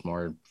probably just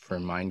more for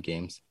mind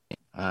games.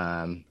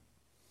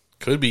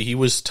 Could be. He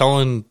was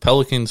telling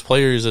Pelicans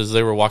players as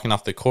they were walking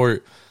off the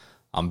court,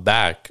 I'm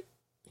back.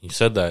 He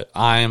said that.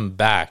 I'm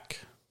back.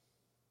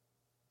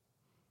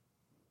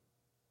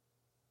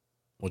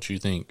 What you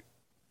think?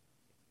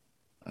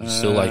 You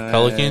still like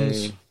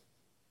Pelicans?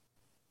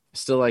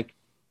 Still like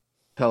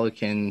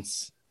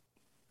Pelicans.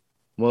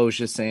 What was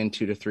just saying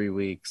 2 to 3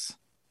 weeks.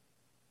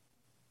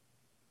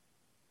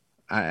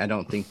 I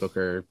don't think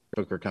Booker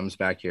comes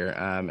back here.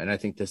 And I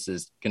think this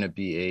is going to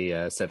be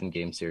a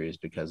 7-game series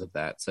because of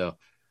that. So I'm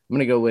going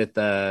to go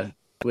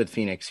with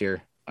Phoenix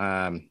here.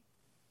 I'm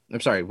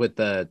sorry, with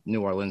the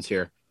New Orleans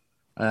here.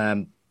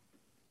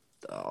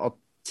 I'll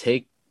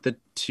take the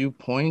 2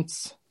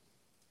 points.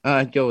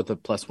 I'd go with the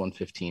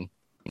 +115.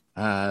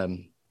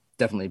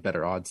 Definitely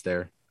better odds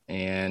there.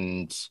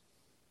 And,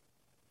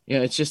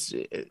 it's just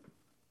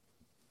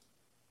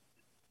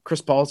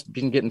Chris Paul's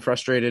been getting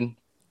frustrated.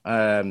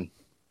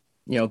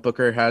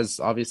 Booker has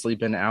obviously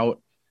been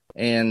out,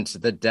 and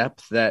the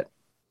depth that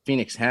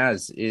Phoenix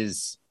has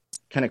is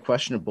kind of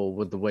questionable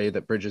with the way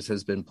that Bridges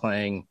has been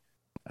playing.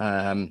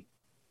 Cam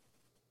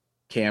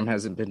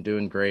hasn't been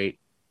doing great.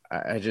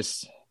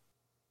 Embiid's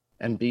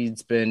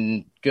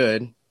been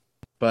good,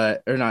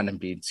 or not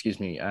Embiid, excuse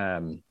me.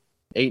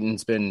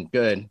 Ayton's been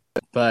good,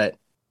 but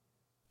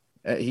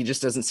he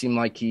just doesn't seem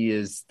like he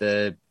is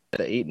the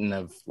Ayton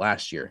of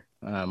last year,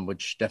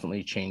 which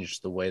definitely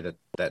changed the way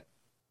that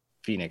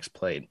Phoenix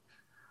played.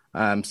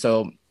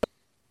 So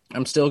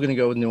I'm still going to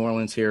go with New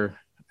Orleans here.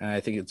 I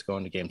think it's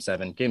going to Game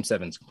 7. Game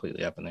 7 is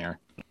completely up in the air,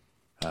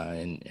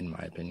 in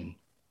my opinion.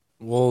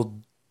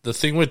 Well, the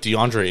thing with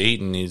DeAndre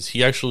Ayton is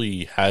he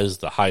actually has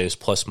the highest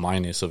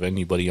plus-minus of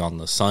anybody on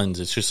the Suns.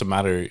 It's just a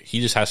matter, he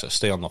just has to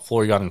stay on the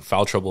floor. He got in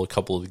foul trouble a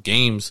couple of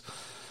games.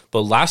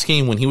 But last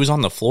game, when he was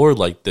on the floor,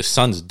 like, the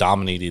Suns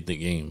dominated the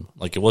game.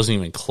 Like, it wasn't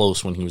even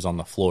close when he was on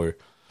the floor.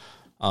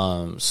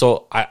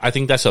 So I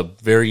think that's a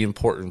very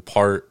important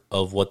part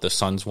of what the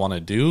Suns want to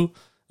do.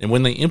 And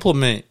when they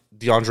implement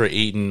DeAndre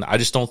Ayton, I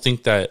just don't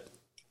think that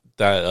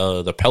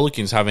the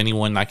Pelicans have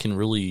anyone that can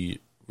really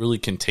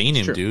contain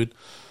him, dude.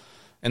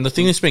 And the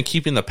thing that's been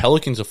keeping the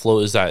Pelicans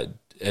afloat is that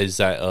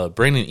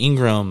Brandon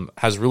Ingram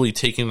has really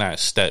taken that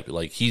step.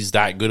 Like, he's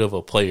that good of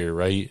a player,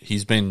 right?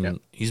 He's been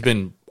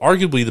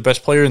arguably the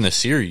best player in the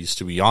series,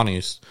 to be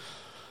honest.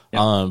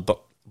 Yeah.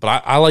 But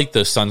I like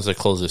the Suns to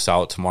close this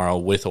out tomorrow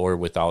with or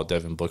without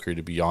Devin Booker,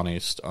 to be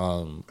honest.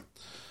 I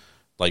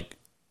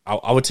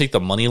would take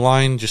the money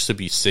line just to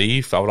be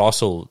safe. I would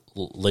also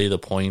lay the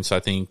points.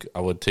 I think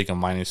I would take a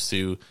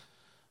 -2.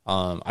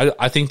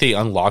 I think they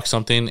unlock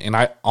something. And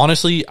I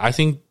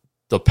think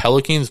the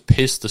Pelicans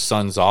pissed the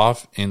Suns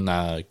off in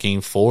Game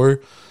 4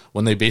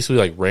 when they basically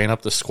like ran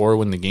up the score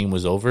when the game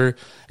was over.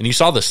 And you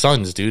saw the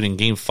Suns, dude, in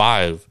game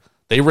 5,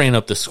 they ran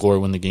up the score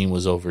when the game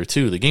was over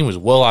too. The game was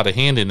well out of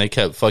hand, and they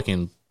kept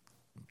fucking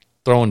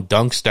throwing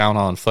dunks down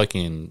on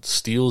fucking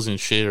steals and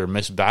shit or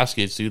missed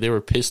baskets, dude. They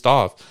were pissed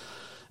off.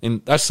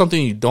 And that's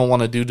something you don't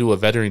want to do to a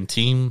veteran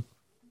team.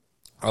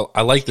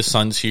 I like the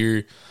Suns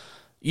here.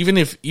 Even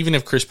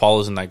if Chris Paul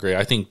isn't that great,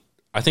 I think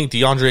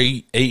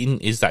DeAndre Ayton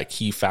is that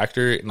key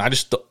factor. And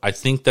I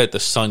think that the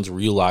Suns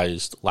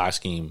realized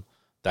last game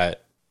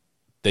that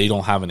they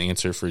don't have an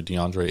answer for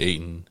DeAndre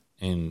Ayton.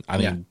 And I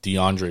think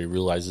DeAndre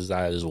realizes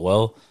that as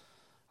well.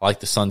 I like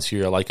the Suns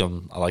here. I like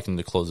him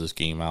to close this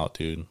game out,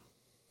 dude.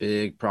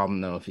 Big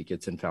problem, though, if he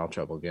gets in foul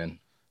trouble again.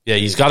 Yeah,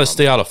 he's got to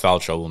stay out of foul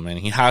trouble, man.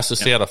 He has to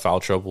stay out of foul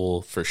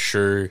trouble for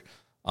sure.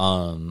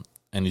 And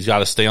he's got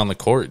to stay on the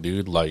court,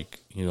 dude. Like,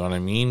 you know what I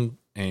mean?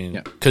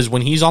 And because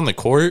when he's on the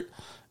court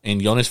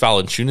and Jonas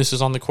Valanciunas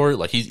is on the court,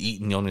 like, he's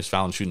eating Jonas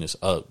Valanciunas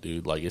up,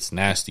 dude. Like, it's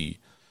nasty.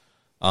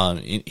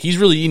 He's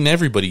really eating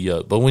everybody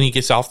up. But when he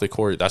gets off the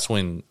court, that's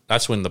when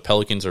the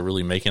Pelicans are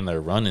really making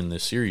their run in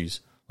this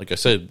series. Like I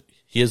said,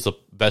 he is the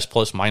best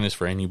plus minus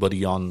for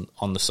anybody on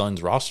the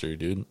Suns roster,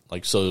 dude.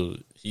 Like, so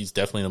he's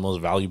definitely the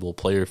most valuable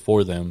player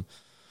for them.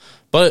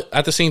 But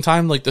at the same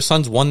time, like, the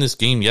Suns won this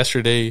game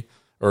yesterday,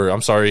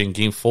 in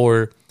game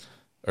 4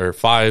 or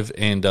 5,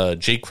 and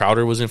Jake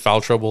Crowder was in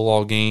foul trouble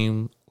all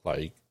game.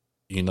 Like,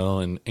 you know,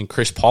 and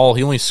Chris Paul,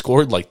 he only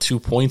scored like 2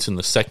 points in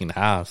the second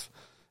half,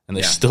 and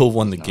they still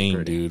won the game,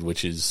 pretty. Dude,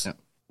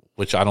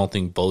 which I don't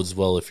think bodes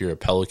well if you're a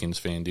Pelicans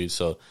fan, dude.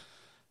 So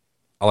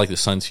I like the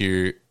Suns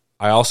here.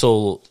 I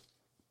also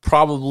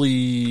I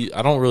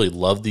don't really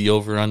love the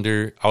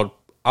over-under.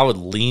 I would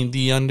lean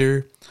the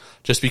under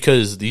just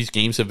because these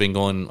games have been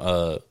going,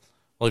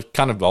 they've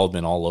kind of all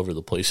been all over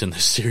the place in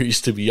this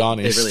series, to be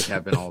honest. They really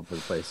have been all over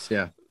the place,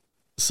 yeah.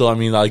 So, I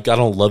mean, like, I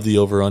don't love the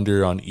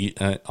over-under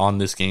on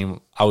this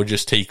game. I would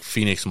just take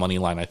Phoenix money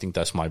line. I think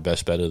that's my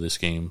best bet of this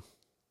game.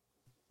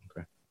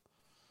 Okay.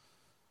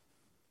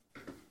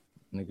 I'm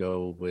going to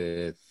go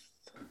with...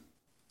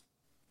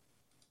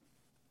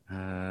 do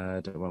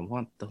I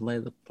want the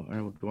do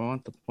I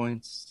want the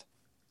points?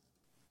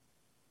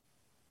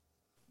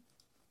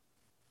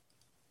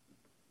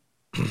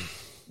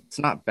 It's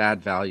not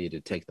bad value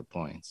to take the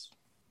points.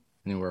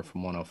 Anywhere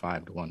from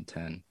 105 to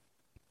 110.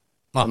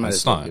 No,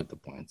 it's not. The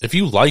points. If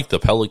you like the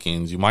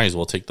Pelicans, you might as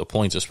well take the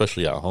points,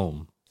 especially at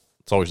home.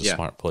 It's always a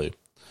smart play.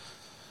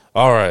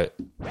 All right.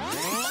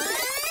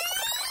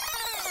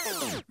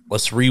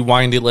 Let's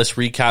rewind it. Let's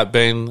recap,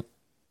 Ben.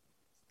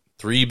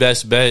 3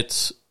 best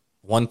bets.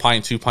 1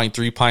 pint, 2 pint,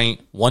 3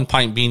 pint. 1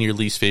 pint being your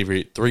least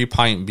favorite. 3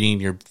 pint being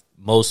your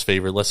most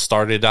favorite. Let's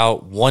start it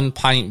out. 1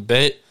 pint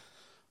bet.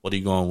 What are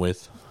you going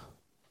with?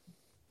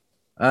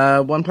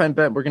 1 pint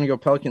bet. We're going to go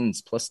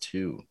Pelicans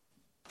 +2.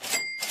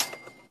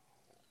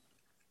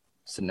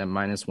 Sitting at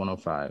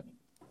 -105.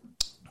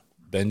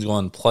 Ben's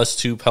going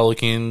 +2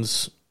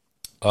 Pelicans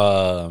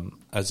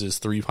as his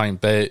 3 pint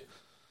bet.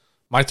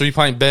 My 3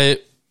 pint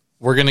bet,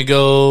 we're going to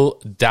go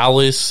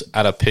Dallas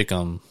at a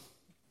pick'em.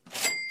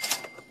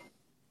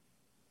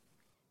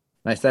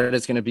 Nice. That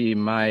is going to be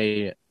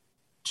my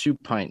 2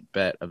 pint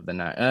bet of the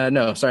night.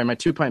 My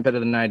 2 pint bet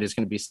of the night is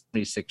going to be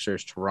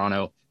 76ers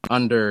Toronto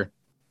under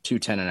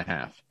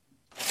 210.5.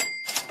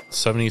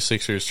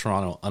 76ers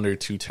Toronto under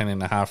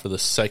 210.5 for the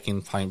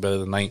second pint bet of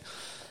the night.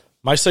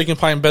 My second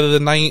pint bet of the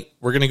night,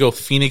 we're going to go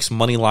Phoenix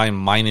money line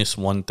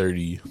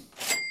 -130.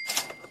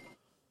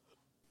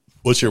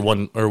 What's your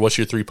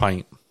 3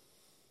 pint?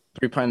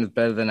 3 pint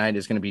bet of the night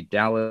is going to be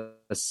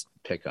Dallas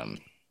pick'em.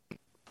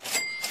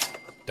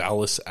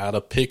 Dallas at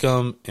a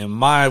pick'em. And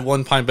my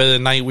 1 pint bet of the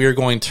night, we are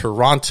going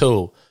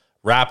Toronto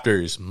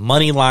Raptors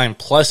money line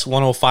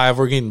 +105.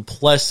 We're getting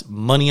plus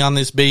money on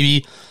this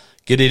baby.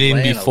 Get it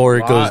in before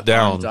it goes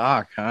down.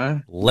 Doc, huh?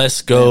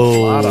 Let's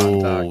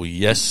go.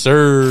 Yes,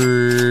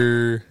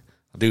 sir.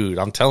 Dude,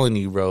 I'm telling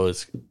you, bro,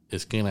 it's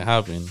going to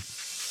happen.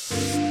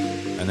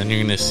 And then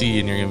you're going to see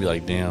and you're going to be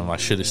like, damn, I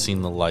should have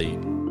seen the light.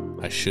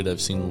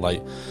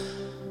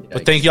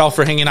 But thank y'all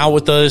for hanging out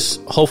with us.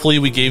 Hopefully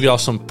we gave y'all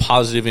some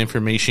positive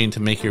information to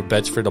make your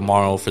bets for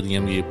tomorrow for the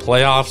NBA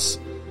playoffs.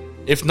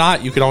 If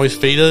not, you can always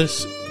fade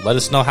us. Let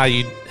us know how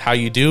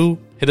you do.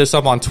 Hit us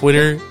up on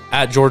Twitter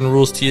at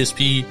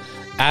JordanRulesTSP,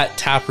 at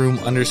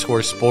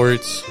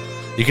taproom_sports.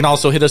 You can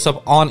also hit us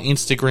up on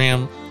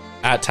Instagram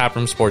at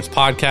Taproom Sports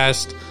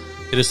Podcast.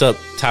 Hit us up,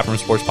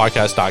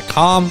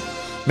 taproomsportspodcast.com.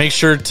 Make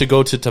sure to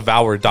go to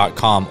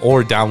devour.com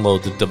or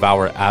download the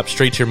Devour app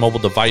straight to your mobile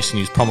device and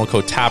use promo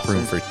code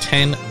TAPROOM for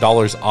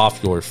 $10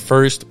 off your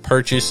first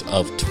purchase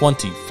of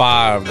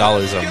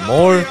 $25 or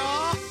more.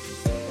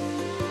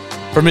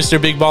 For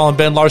Mr. Big Ball and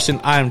Ben Larson,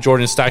 I am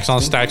Jordan Stacks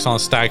on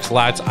Stacks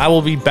Lads. I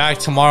will be back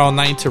tomorrow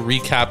night to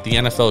recap the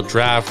NFL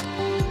draft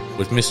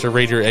with Mr.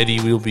 Raider Eddie.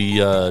 We'll be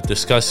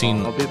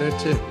discussing. I'll be there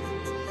too.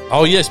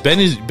 Oh yes,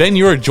 Ben.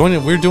 You are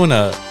joining. We're doing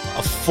a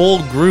full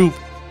group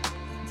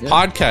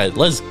podcast.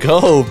 Let's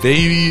go,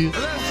 baby.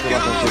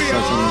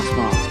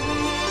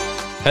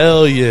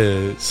 Hell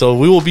yeah. So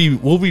we'll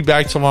be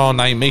back tomorrow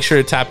night. Make sure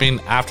to tap in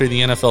after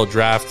the NFL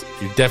draft.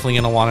 You're definitely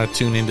going to want to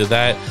tune into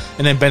that.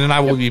 And then Ben and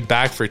I will be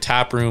back for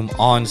Tap Room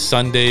on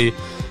Sunday,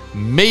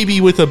 maybe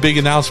with a big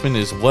announcement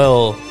as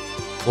well.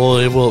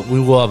 Well, we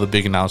will have a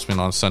big announcement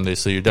on Sunday,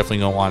 so you're definitely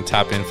going to want to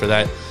tap in for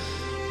that.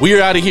 We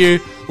are out of here.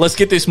 Let's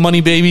get this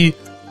money, baby.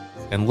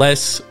 And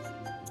let's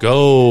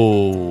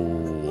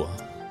go.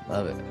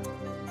 Love it.